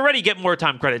 they could already get more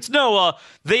time credits. No,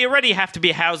 they already have to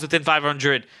be housed within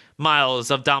 500 miles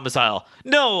of domicile.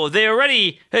 No,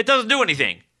 it doesn't do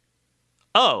anything.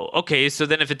 Oh, okay, so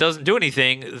then if it doesn't do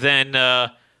anything, then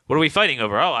what are we fighting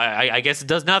over? Oh, I guess it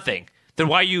does nothing. Then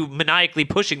why are you maniacally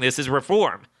pushing this as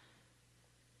reform?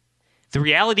 The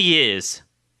reality is,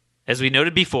 as we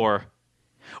noted before,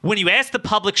 when you ask the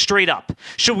public straight up,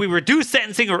 should we reduce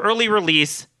sentencing or early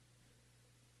release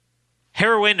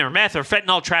heroin or meth or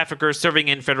fentanyl traffickers serving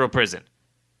in federal prison?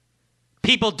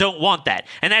 People don't want that.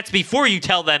 And that's before you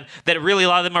tell them that really a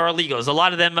lot of them are illegals. A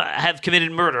lot of them have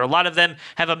committed murder. A lot of them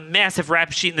have a massive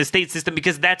rap sheet in the state system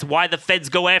because that's why the feds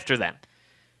go after them.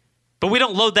 But we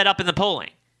don't load that up in the polling.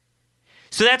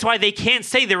 So that's why they can't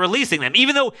say they're releasing them.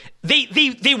 Even though they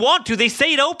want to, they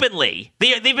say it openly.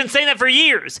 They've been saying that for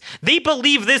years. They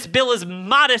believe this bill is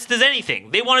modest as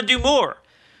anything. They want to do more.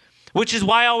 Which is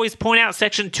why I always point out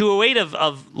Section 208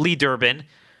 of Lee Durbin.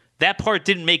 That part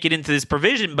didn't make it into this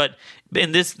provision, but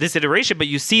in this iteration, but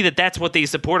you see that that's what they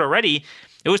support already.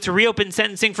 It was to reopen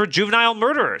sentencing for juvenile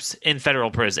murderers in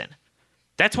federal prison.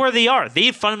 That's where they are.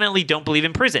 They fundamentally don't believe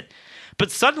in prison.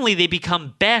 But suddenly they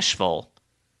become bashful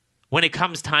when it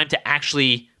comes time to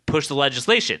actually push the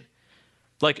legislation.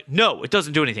 Like, no, it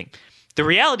doesn't do anything. The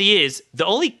reality is, the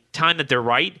only time that they're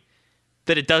right,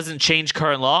 that it doesn't change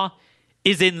current law,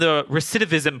 is in the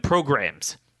recidivism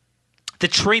programs, the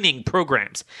training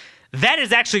programs. That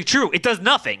is actually true. It does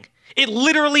nothing.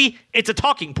 It's a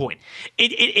talking point.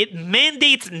 It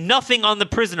mandates nothing on the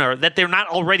prisoner that they're not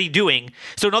already doing.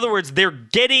 So in other words, they're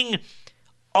getting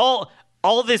all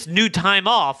this new time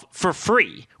off for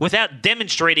free without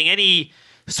demonstrating any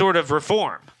sort of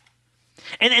reform.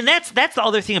 And that's the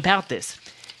other thing about this.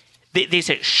 They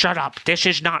say, shut up. This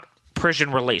is not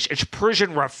prison release. It's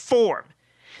prison reform.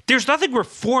 There's nothing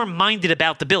reform-minded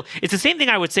about the bill. It's the same thing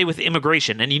I would say with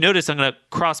immigration. And you notice I'm going to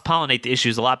cross-pollinate the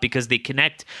issues a lot because they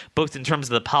connect both in terms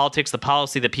of the politics, the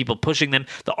policy, the people pushing them,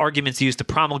 the arguments used to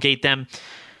promulgate them.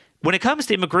 When it comes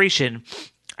to immigration,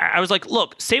 I was like,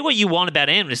 look, say what you want about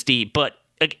amnesty, but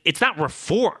it's not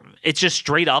reform. It's just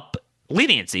straight-up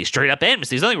leniency, straight-up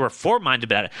amnesty. There's nothing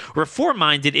reform-minded about it.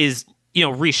 Reform-minded is,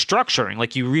 restructuring,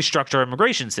 like you restructure our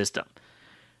immigration system,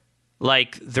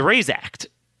 like the RAISE Act,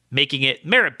 making it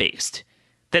merit-based.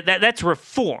 That's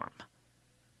reform.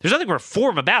 There's nothing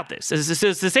reform about this. It's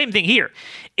the same thing here.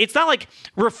 It's not like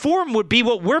reform would be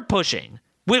what we're pushing,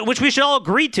 which we should all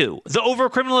agree to, the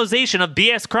over-criminalization of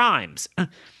BS crimes.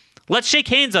 Let's shake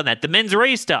hands on that. The mens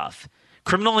rea stuff,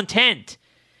 criminal intent,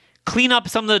 clean up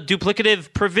some of the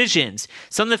duplicative provisions,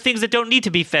 some of the things that don't need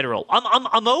to be federal.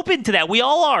 I'm open to that. We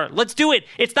all are. Let's do it.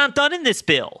 It's not done in this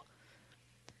bill.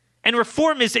 And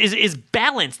reform is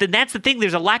balanced, and that's the thing.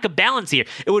 There's a lack of balance here.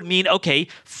 It would mean, okay,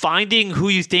 finding who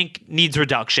you think needs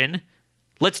reduction,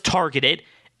 let's target it,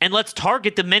 and let's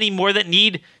target the many more that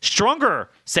need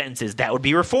stronger sentences. That would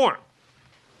be reform.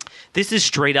 This is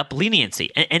straight up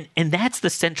leniency, and that's the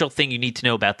central thing you need to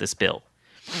know about this bill.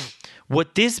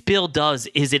 What this bill does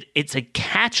is it's a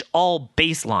catch-all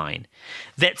baseline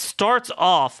that starts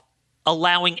off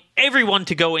allowing everyone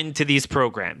to go into these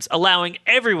programs, allowing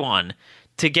everyone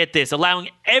to get this, allowing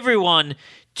everyone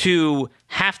to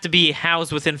have to be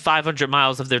housed within 500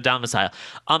 miles of their domicile.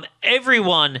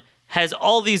 Everyone has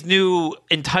all these new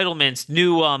entitlements,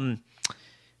 new,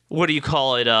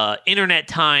 internet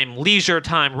time, leisure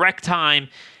time, rec time,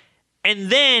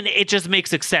 and then it just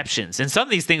makes exceptions. And some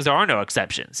of these things, there are no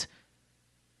exceptions.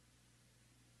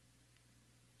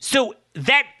 So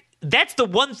that's the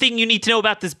one thing you need to know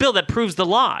about this bill that proves the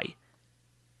lie.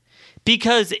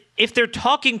 Because if their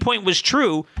talking point was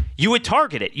true, you would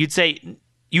target it. You'd say,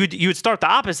 you would start the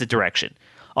opposite direction.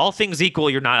 All things equal,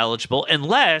 you're not eligible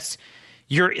unless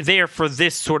you're there for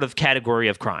this sort of category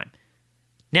of crime.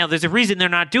 Now, there's a reason they're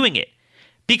not doing it.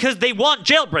 Because they want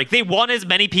jailbreak. They want as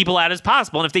many people out as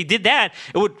possible. And if they did that,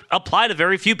 it would apply to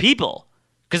very few people.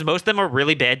 Because most of them are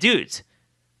really bad dudes.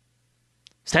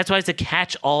 So that's why it's a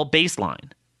catch-all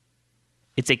baseline.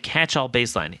 It's a catch-all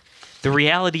baseline. The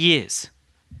reality is,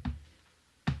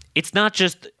 it's not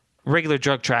just regular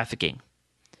drug trafficking.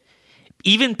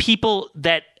 Even people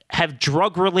that have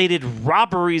drug-related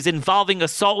robberies involving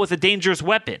assault with a dangerous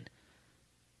weapon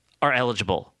are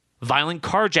eligible. Violent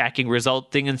carjacking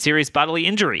resulting in serious bodily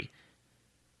injury,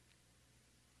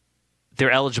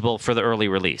 they're eligible for the early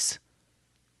release.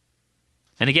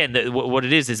 And again, what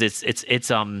it is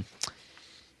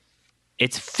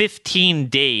it's 15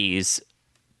 days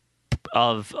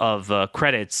of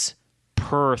credits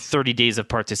per 30 days of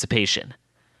participation.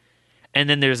 And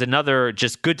then there's another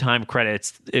just good time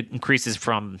credits. It increases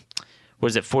from,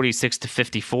 46 to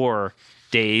 54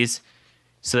 days.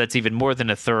 So that's even more than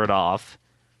a third off.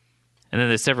 And then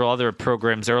there's several other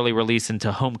programs, early release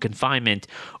into home confinement,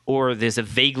 or there's a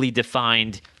vaguely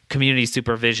defined community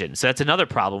supervision. So that's another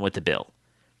problem with the bill.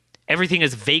 Everything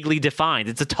is vaguely defined.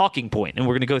 It's a talking point, and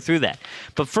we're going to go through that.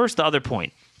 But first, the other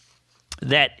point,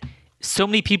 that so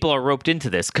many people are roped into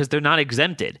this because they're not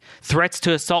exempted. Threats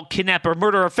to assault, kidnap, or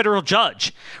murder a federal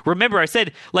judge. Remember, I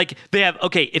said, they have,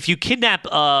 if you kidnap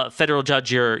a federal judge,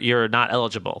 you're not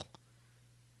eligible.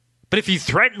 But if you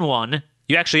threaten one,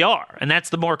 you actually are, and that's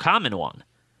the more common one.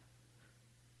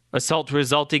 Assault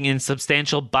resulting in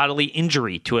substantial bodily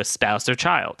injury to a spouse or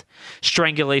child.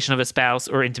 Strangulation of a spouse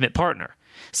or intimate partner.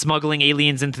 Smuggling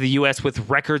aliens into the U.S. with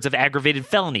records of aggravated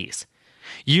felonies.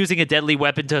 Using a deadly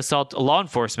weapon to assault a law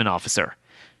enforcement officer.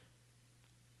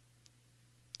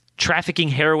 Trafficking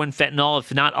heroin, fentanyl,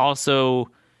 if not also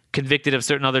convicted of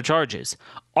certain other charges.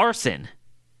 Arson.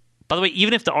 By the way,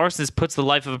 even if the arsonist puts the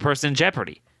life of a person in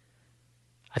jeopardy.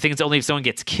 I think it's only if someone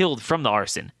gets killed from the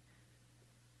arson.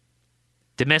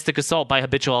 Domestic assault by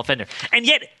habitual offender. And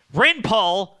yet, Rand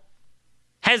Paul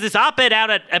has this op-ed out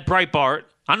at Breitbart.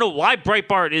 I don't know why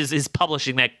Breitbart is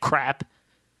publishing that crap.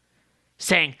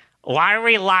 Saying, why are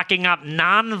we locking up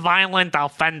non-violent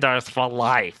offenders for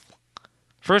life?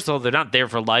 First of all, they're not there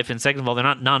for life. And second of all, they're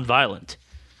not non-violent.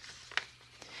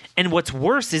 And what's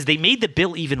worse is they made the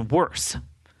bill even worse.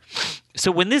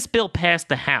 So when this bill passed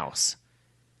the House...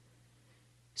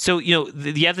 So, you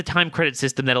have the time credit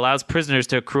system that allows prisoners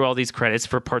to accrue all these credits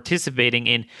for participating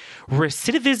in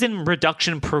recidivism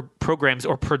reduction programs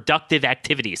or productive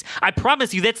activities. I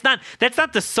promise you, that's not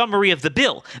the summary of the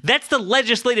bill. That's the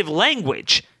legislative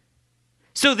language.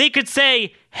 So they could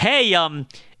say, hey,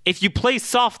 if you play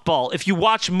softball, if you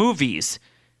watch movies,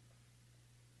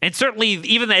 and certainly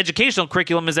even the educational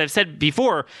curriculum, as I've said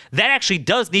before, that actually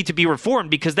does need to be reformed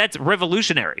because that's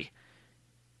revolutionary.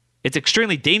 It's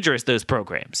extremely dangerous, those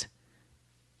programs.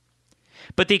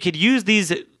 But they could use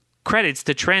these credits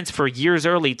to transfer years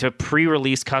early to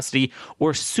pre-release custody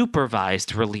or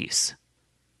supervised release.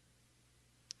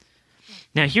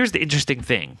 Now, here's the interesting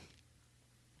thing.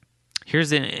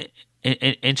 Here's an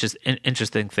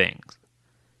interesting thing.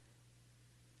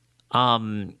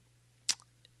 In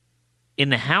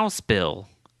the House bill,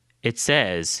 it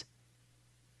says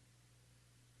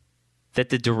that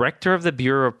the director of the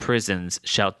Bureau of Prisons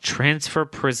shall transfer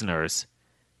prisoners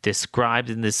described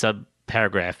in this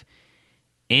subparagraph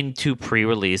into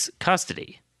pre-release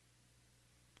custody.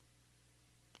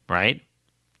 Right?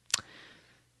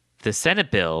 The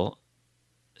Senate bill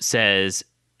says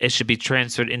it should be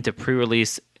transferred into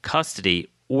pre-release custody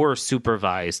or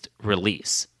supervised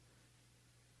release.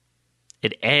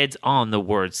 It adds on the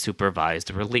word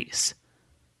supervised release.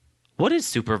 What is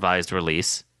supervised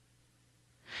release?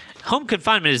 Home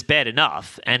confinement is bad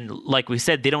enough, and like we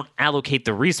said, they don't allocate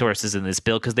the resources in this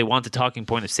bill because they want the talking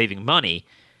point of saving money.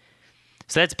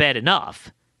 So that's bad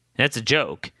enough. That's a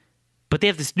joke. But they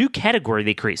have this new category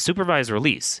they create, supervised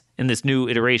release, in this new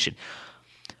iteration.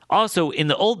 Also, in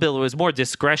the old bill, there was more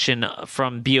discretion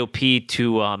from BOP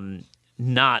to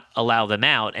not allow them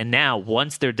out, and now,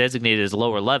 once they're designated as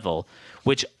lower level,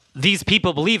 which these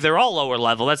people believe they're all lower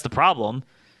level, that's the problem,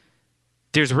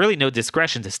 there's really no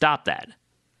discretion to stop that.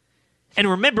 And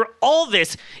remember, all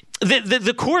this,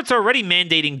 the courts are already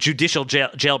mandating judicial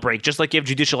jailbreak, just like you have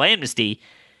judicial amnesty.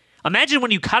 Imagine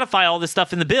when you codify all this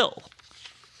stuff in the bill.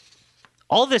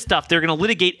 All this stuff, they're going to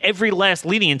litigate every last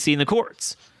leniency in the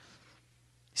courts.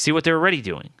 See what they're already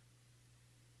doing.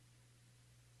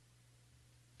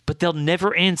 But they'll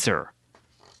never answer.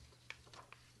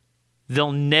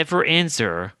 They'll never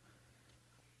answer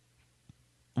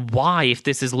why, if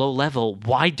this is low level,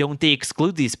 why don't they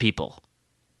exclude these people?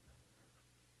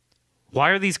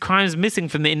 Why are these crimes missing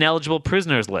from the ineligible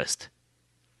prisoners list?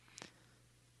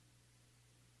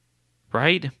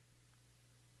 Right?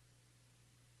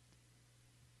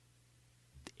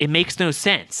 It makes no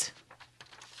sense.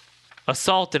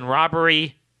 Assault and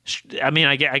robbery. I mean,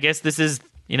 I guess this is,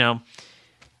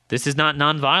 this is not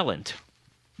nonviolent.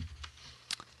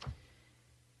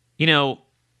 We're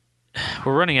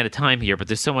running out of time here, but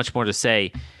there's so much more to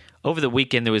say. Over the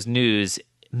weekend, there was news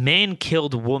man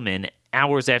killed woman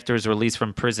hours after his release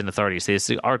from prison, authorities say. This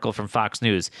is an article from Fox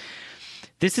News.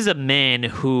 This is a man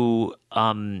who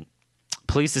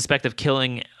police suspect of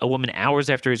killing a woman hours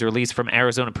after his release from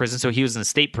Arizona prison. So he was in a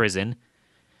state prison,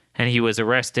 and he was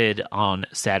arrested on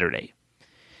Saturday.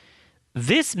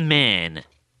 This man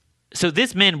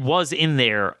was in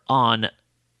there on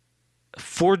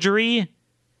forgery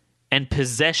and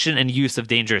possession and use of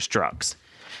dangerous drugs.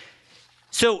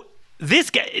 So this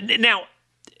guy, now,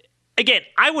 again,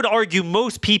 I would argue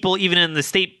most people, even in the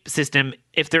state system,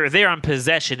 if they're there on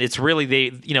possession, it's really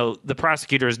the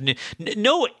prosecutors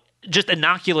know just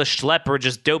innocuous schlepper,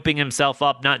 just doping himself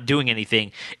up, not doing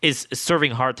anything, is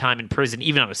serving hard time in prison,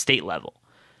 even on a state level.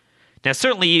 Now,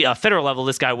 certainly a federal level,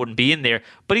 this guy wouldn't be in there,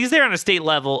 but he's there on a state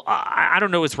level. I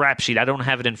don't know his rap sheet. I don't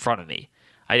have it in front of me.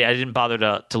 I didn't bother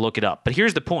to look it up. But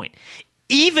here's the point.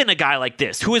 Even a guy like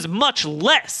this, who is much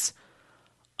less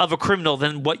of a criminal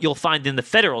than what you'll find in the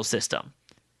federal system,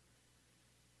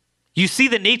 you see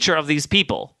the nature of these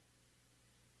people.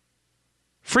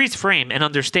 Freeze frame and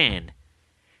understand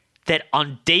that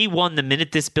on day one, the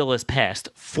minute this bill is passed,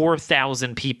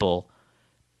 4,000 people,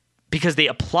 because they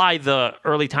apply the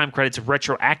early time credits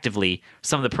retroactively,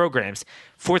 some of the programs,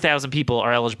 4,000 people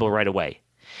are eligible right away.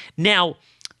 Now,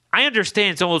 I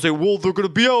understand someone will say, well, they're going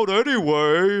to be out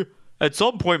anyway. At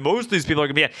some point, most of these people are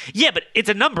going to be out. Yeah, but it's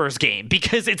a numbers game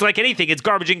because it's like anything. It's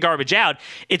garbage in, garbage out.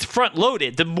 It's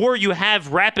front-loaded. The more you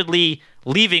have rapidly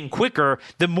leaving quicker,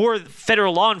 the more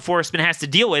federal law enforcement has to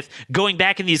deal with going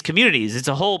back in these communities. It's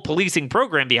a whole policing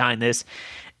program behind this.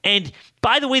 And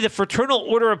by the way, the Fraternal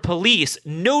Order of Police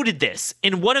noted this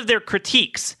in one of their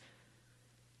critiques.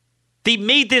 They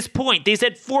made this point. They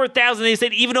said 4,000. They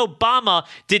said even Obama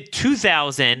did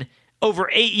 2,000 over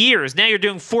 8 years. Now you're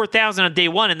doing 4,000 on day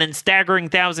one and then staggering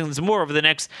thousands more over the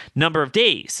next number of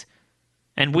days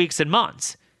and weeks and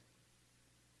months.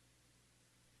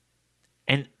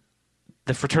 And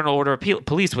the Fraternal Order of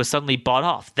Police was suddenly bought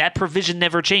off. That provision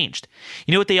never changed.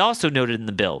 You know what they also noted in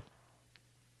the bill?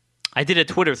 I did a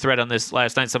Twitter thread on this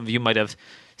last night. Some of you might have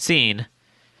seen.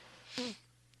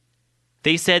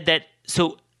 They said that,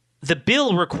 so the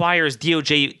bill requires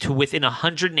DOJ to, within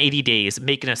 180 days,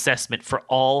 make an assessment for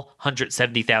all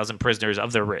 170,000 prisoners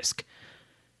of their risk.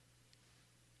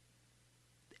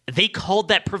 They called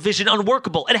that provision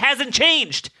unworkable. It hasn't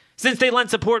changed since they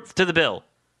lent support to the bill.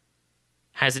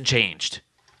 Hasn't changed.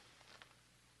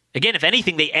 Again, if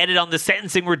anything, they added on the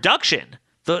sentencing reduction,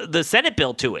 the Senate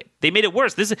bill to it. They made it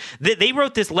worse. They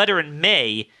wrote this letter in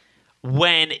May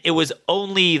when it was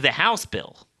only the House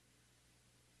bill.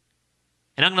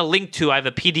 And I'm going to link to, I have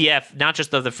a PDF, not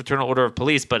just of the Fraternal Order of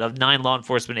Police, but of 9 law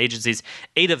enforcement agencies.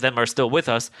 8 of them are still with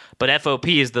us, but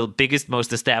FOP is the biggest,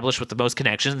 most established with the most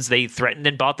connections. They threatened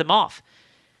and bought them off.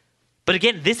 But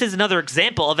again, this is another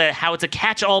example of how it's a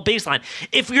catch-all baseline.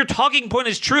 If your talking point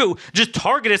is true, just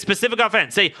target a specific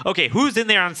offense. Say, okay, who's in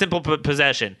there on simple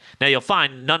possession? Now, you'll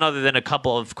find none other than a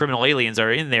couple of criminal aliens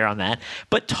are in there on that.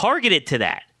 But target it to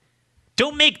that.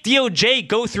 Don't make DOJ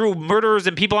go through murderers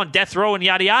and people on death row and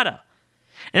yada yada.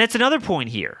 And that's another point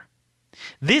here.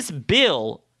 This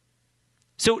bill...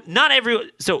 So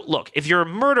look, if you're a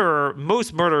murderer,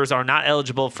 most murderers are not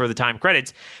eligible for the time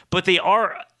credits, but they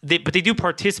do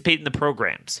participate in the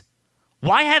programs.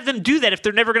 Why have them do that if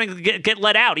they're never going to get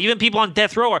let out? Even people on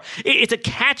death row it's a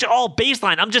catch-all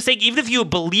baseline. I'm just saying, even if you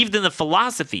believed in the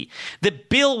philosophy, the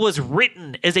bill was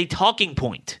written as a talking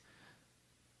point.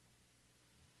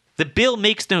 The bill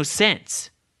makes no sense.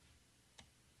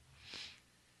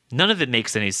 None of it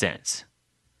makes any sense.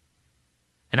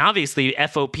 And obviously,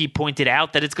 FOP pointed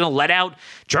out that it's going to let out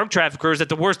drug traffickers at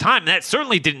the worst time. And that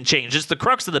certainly didn't change. It's the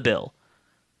crux of the bill.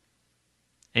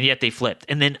 And yet they flipped.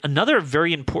 And then another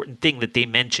very important thing that they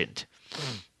mentioned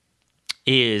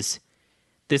is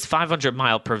this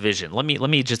 500-mile provision. Let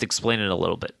me just explain it a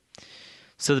little bit.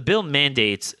 So the bill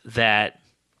mandates that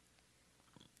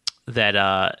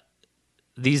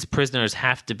these prisoners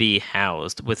have to be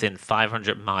housed within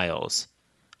 500 miles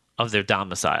of their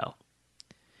domicile.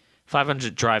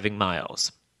 500 driving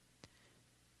miles.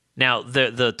 Now,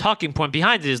 the talking point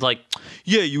behind it is like,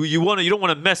 yeah, you don't want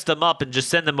to mess them up and just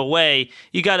send them away.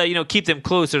 You got to, keep them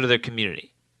closer to their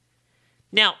community.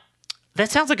 Now,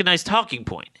 that sounds like a nice talking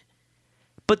point.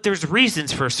 But there's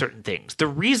reasons for certain things. The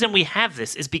reason we have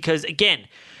this is because, again,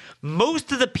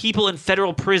 most of the people in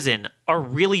federal prison are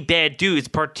really bad dudes,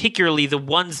 particularly the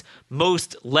ones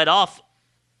most let off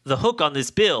the hook on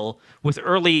this bill with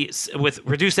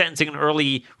reduced sentencing and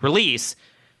early release.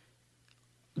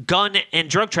 Gun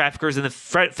and drug traffickers in the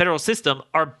federal system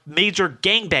are major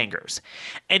gangbangers.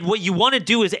 And what you want to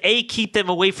do is A, keep them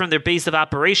away from their base of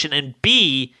operation, and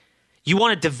B, You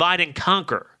want to divide and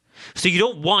conquer. So you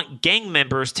don't want gang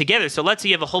members together. So let's say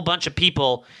you have a whole bunch of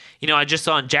people. I just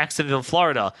saw in Jacksonville,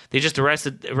 Florida, they just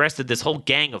arrested this whole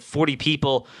gang of 40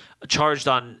 people charged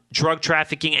on drug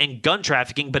trafficking and gun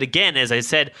trafficking. But again, as I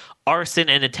said, arson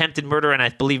and attempted murder, and I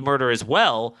believe murder as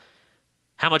well.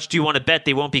 How much do you want to bet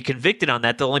they won't be convicted on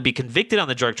that? They'll only be convicted on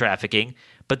the drug trafficking.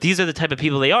 But these are the type of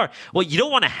people they are. Well, you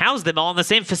don't want to house them all in the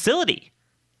same facility.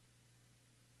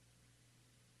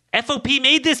 FOP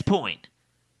made this point.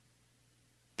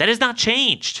 That has not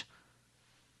changed.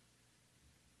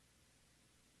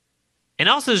 And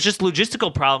also, there's just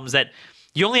logistical problems that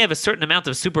you only have a certain amount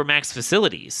of Supermax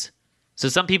facilities. So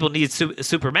some people need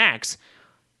Supermax.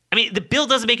 I mean, the bill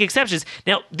doesn't make exceptions.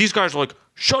 Now, these guys are like,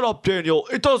 shut up, Daniel.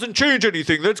 It doesn't change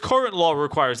anything. That's current law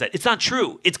requires that. It's not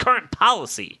true. It's current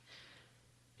policy.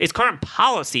 It's current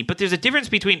policy. But there's a difference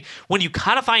between when you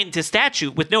codify into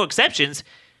statute with no exceptions,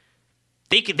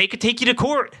 they could take you to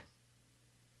court.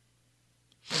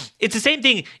 It's the same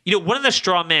thing. One of the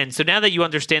straw men, so now that you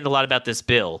understand a lot about this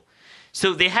bill,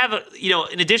 so they have,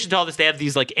 in addition to all this, they have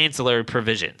these like ancillary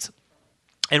provisions.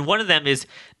 And one of them is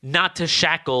not to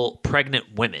shackle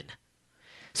pregnant women.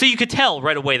 So you could tell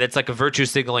right away that's like a virtue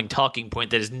signaling talking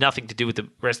point that has nothing to do with the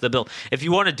rest of the bill. If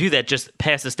you want to do that, just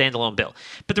pass a standalone bill.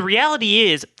 But the reality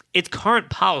is, it's current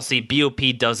policy.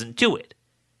 BOP doesn't do it.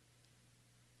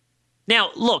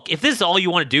 Now, look, if this is all you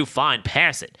want to do, fine,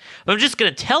 pass it. But I'm just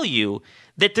going to tell you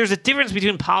that there's a difference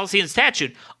between policy and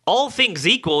statute. All things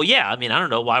equal, yeah, I mean, I don't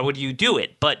know, why would you do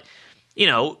it? But,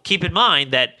 keep in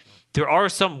mind that there are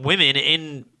some women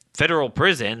in federal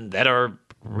prison that are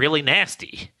really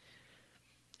nasty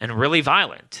and really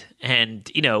violent. And,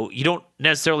 you don't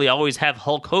necessarily always have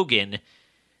Hulk Hogan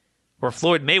or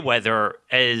Floyd Mayweather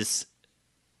as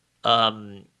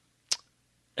a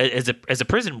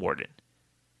prison warden.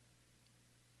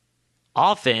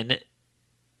 Often,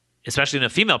 especially in a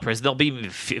female prison, there'll be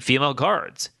female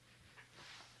guards.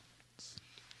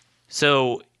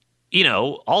 So,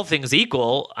 all things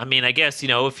equal, I mean, I guess,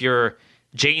 if you're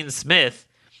Jane Smith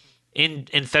in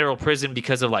federal prison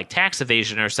because of like tax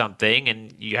evasion or something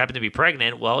and you happen to be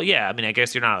pregnant, well, yeah, I mean, I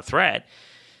guess you're not a threat.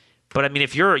 But I mean,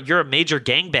 if you're a major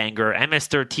gangbanger,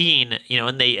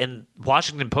 MS-13, and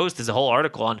Washington Post has a whole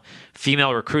article on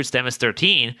female recruits to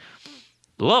MS-13.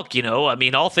 Look, I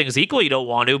mean, all things equal, you don't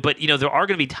want to, but, there are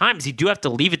going to be times you do have to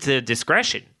leave it to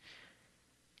discretion.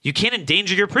 You can't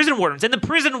endanger your prison wardens. And the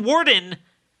prison warden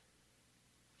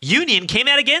union came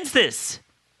out against this.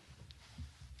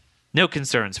 No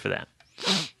concerns for that.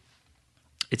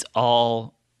 It's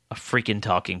all a freaking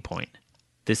talking point.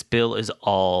 This bill is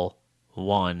all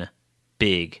one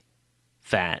big,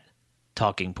 fat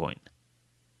talking point.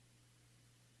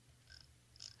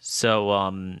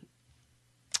 So,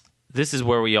 this is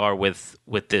where we are with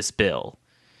this bill.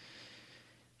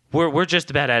 We're just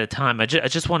about out of time. I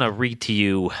just want to read to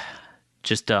you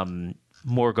just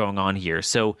more going on here.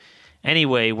 So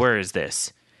anyway, where is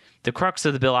this? The crux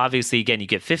of the bill, obviously, again, you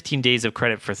get 15 days of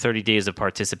credit for 30 days of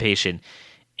participation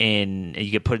and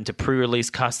you get put into pre-release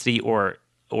custody or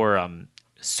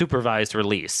supervised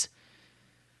release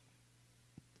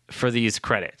for these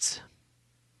credits.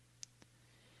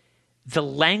 The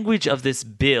language of this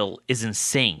bill is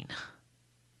insane.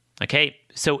 Okay?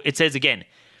 So it says again,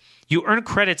 you earn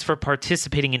credits for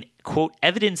participating in, quote,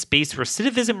 evidence-based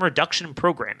recidivism reduction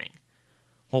programming.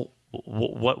 Well,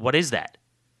 what is that?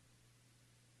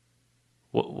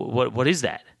 What is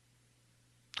that?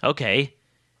 Okay.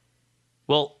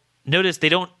 Well, notice they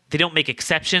don't make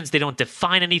exceptions. They don't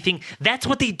define anything. That's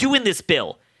what they do in this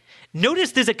bill.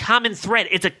 Notice there's a common thread.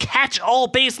 It's a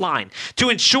catch-all baseline to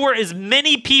ensure as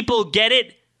many people get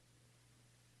it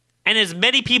and as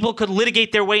many people could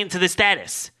litigate their way into the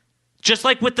status. Just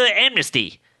like with the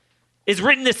amnesty. It's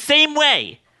written the same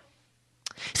way.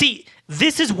 See,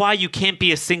 this is why you can't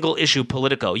be a single issue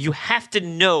politico. You have to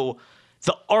know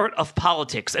the art of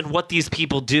politics and what these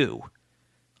people do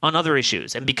on other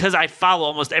issues. And because I follow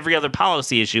almost every other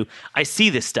policy issue, I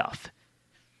see this stuff.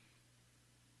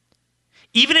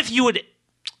 Even if you would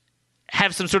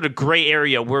have some sort of gray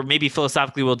area where maybe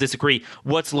philosophically we'll disagree,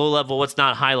 what's low level, what's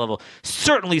not high level,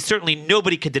 certainly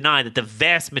nobody could deny that the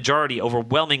vast majority,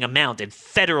 overwhelming amount in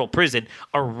federal prison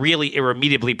are really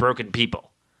irremediably broken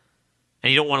people.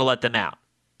 And you don't want to let them out.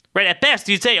 Right? At best,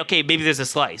 you'd say, okay, maybe there's a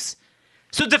slice.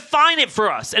 So define it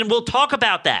for us, and we'll talk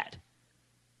about that.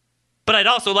 But I'd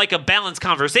also like a balanced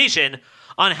conversation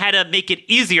on how to make it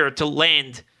easier to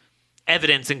land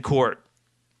evidence in court.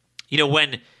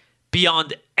 When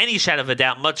beyond any shadow of a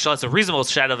doubt, much less a reasonable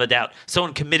shadow of a doubt,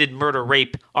 someone committed murder,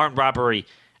 rape, armed robbery,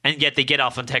 and yet they get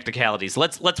off on technicalities.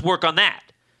 Let's work on that.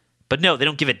 But no, they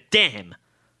don't give a damn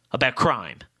about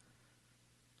crime.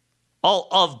 all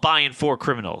of by and for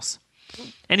criminals.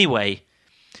 Anyway,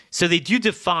 so they do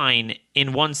define,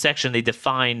 in one section, they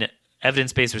define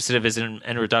evidence-based recidivism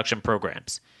and reduction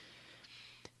programs.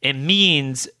 It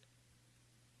means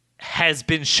has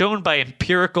been shown by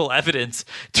empirical evidence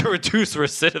to reduce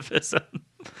recidivism.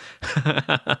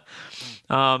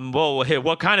 Well,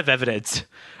 what kind of evidence?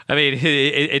 I mean,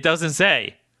 it doesn't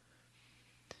say.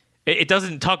 It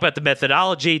doesn't talk about the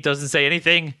methodology. It doesn't say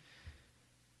anything.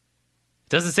 It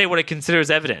doesn't say what it considers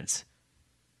evidence.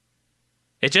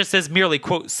 It just says merely,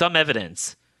 quote, some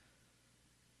evidence.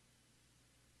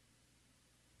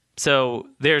 So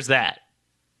there's that.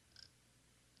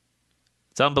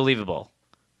 It's unbelievable.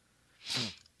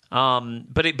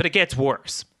 But it gets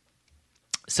worse.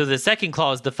 So the second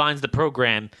clause defines the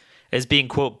program as being,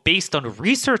 quote, based on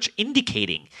research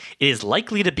indicating it is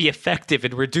likely to be effective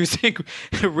in reducing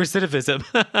recidivism.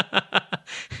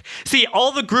 See,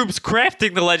 all the groups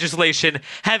crafting the legislation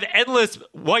have endless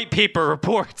white paper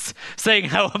reports saying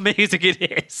how amazing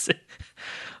it is.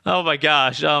 Oh my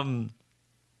gosh.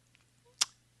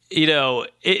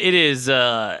 It is,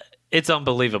 it's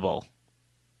unbelievable.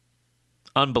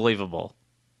 Unbelievable.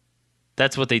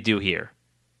 That's what they do here.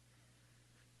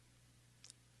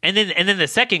 And then the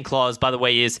second clause, by the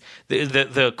way, is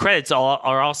the credits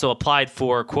are also applied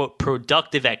for, quote,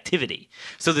 productive activity.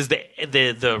 So there's the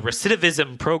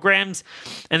recidivism programs,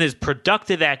 and there's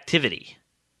productive activity.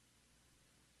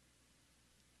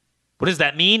 What does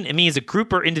that mean? It means a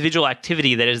group or individual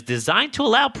activity that is designed to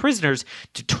allow prisoners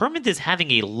determined as having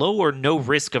a low or no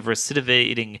risk of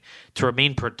recidivating to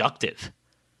remain productive.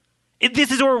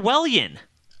 This is Orwellian.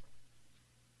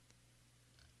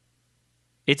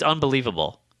 It's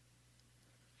unbelievable.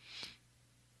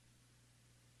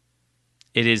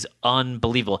 It is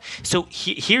unbelievable. So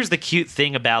here's the cute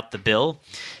thing about the bill.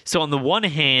 So on the one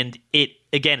hand, it's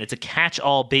a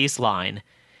catch-all baseline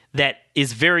that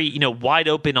is very, wide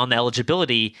open on the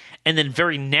eligibility and then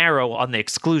very narrow on the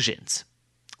exclusions.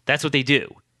 That's what they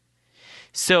do.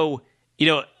 So,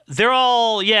 they're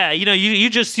all, you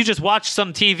just watch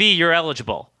some TV, you're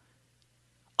eligible.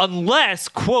 Unless,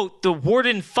 quote, the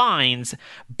warden finds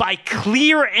by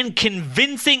clear and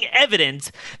convincing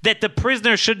evidence that the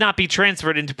prisoner should not be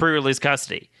transferred into pre-release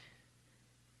custody.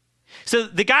 So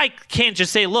the guy can't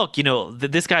just say, look,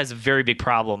 this guy's a very big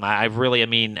problem. I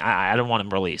don't want him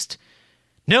released.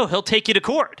 No, he'll take you to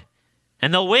court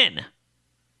and they'll win.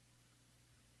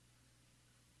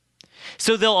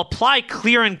 So they'll apply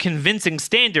clear and convincing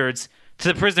standards to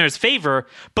the prisoner's favor,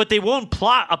 but they won't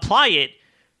apply it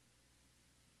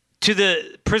to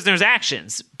the prisoner's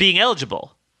actions being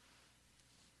eligible.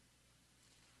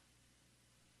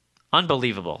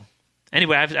 Unbelievable.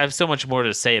 Anyway, I have so much more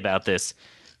to say about this,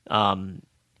 but I'm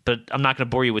not going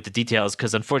to bore you with the details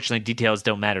because, unfortunately, details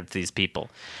don't matter to these people.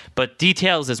 But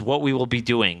details is what we will be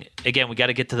doing. Again, we got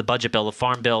to get to the budget bill, the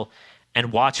farm bill,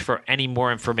 and watch for any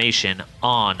more information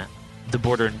on the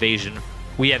border invasion.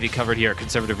 We have you covered here at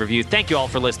Conservative Review. Thank you all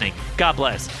for listening. God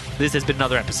bless. This has been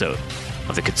another episode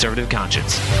of The Conservative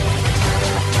Conscience.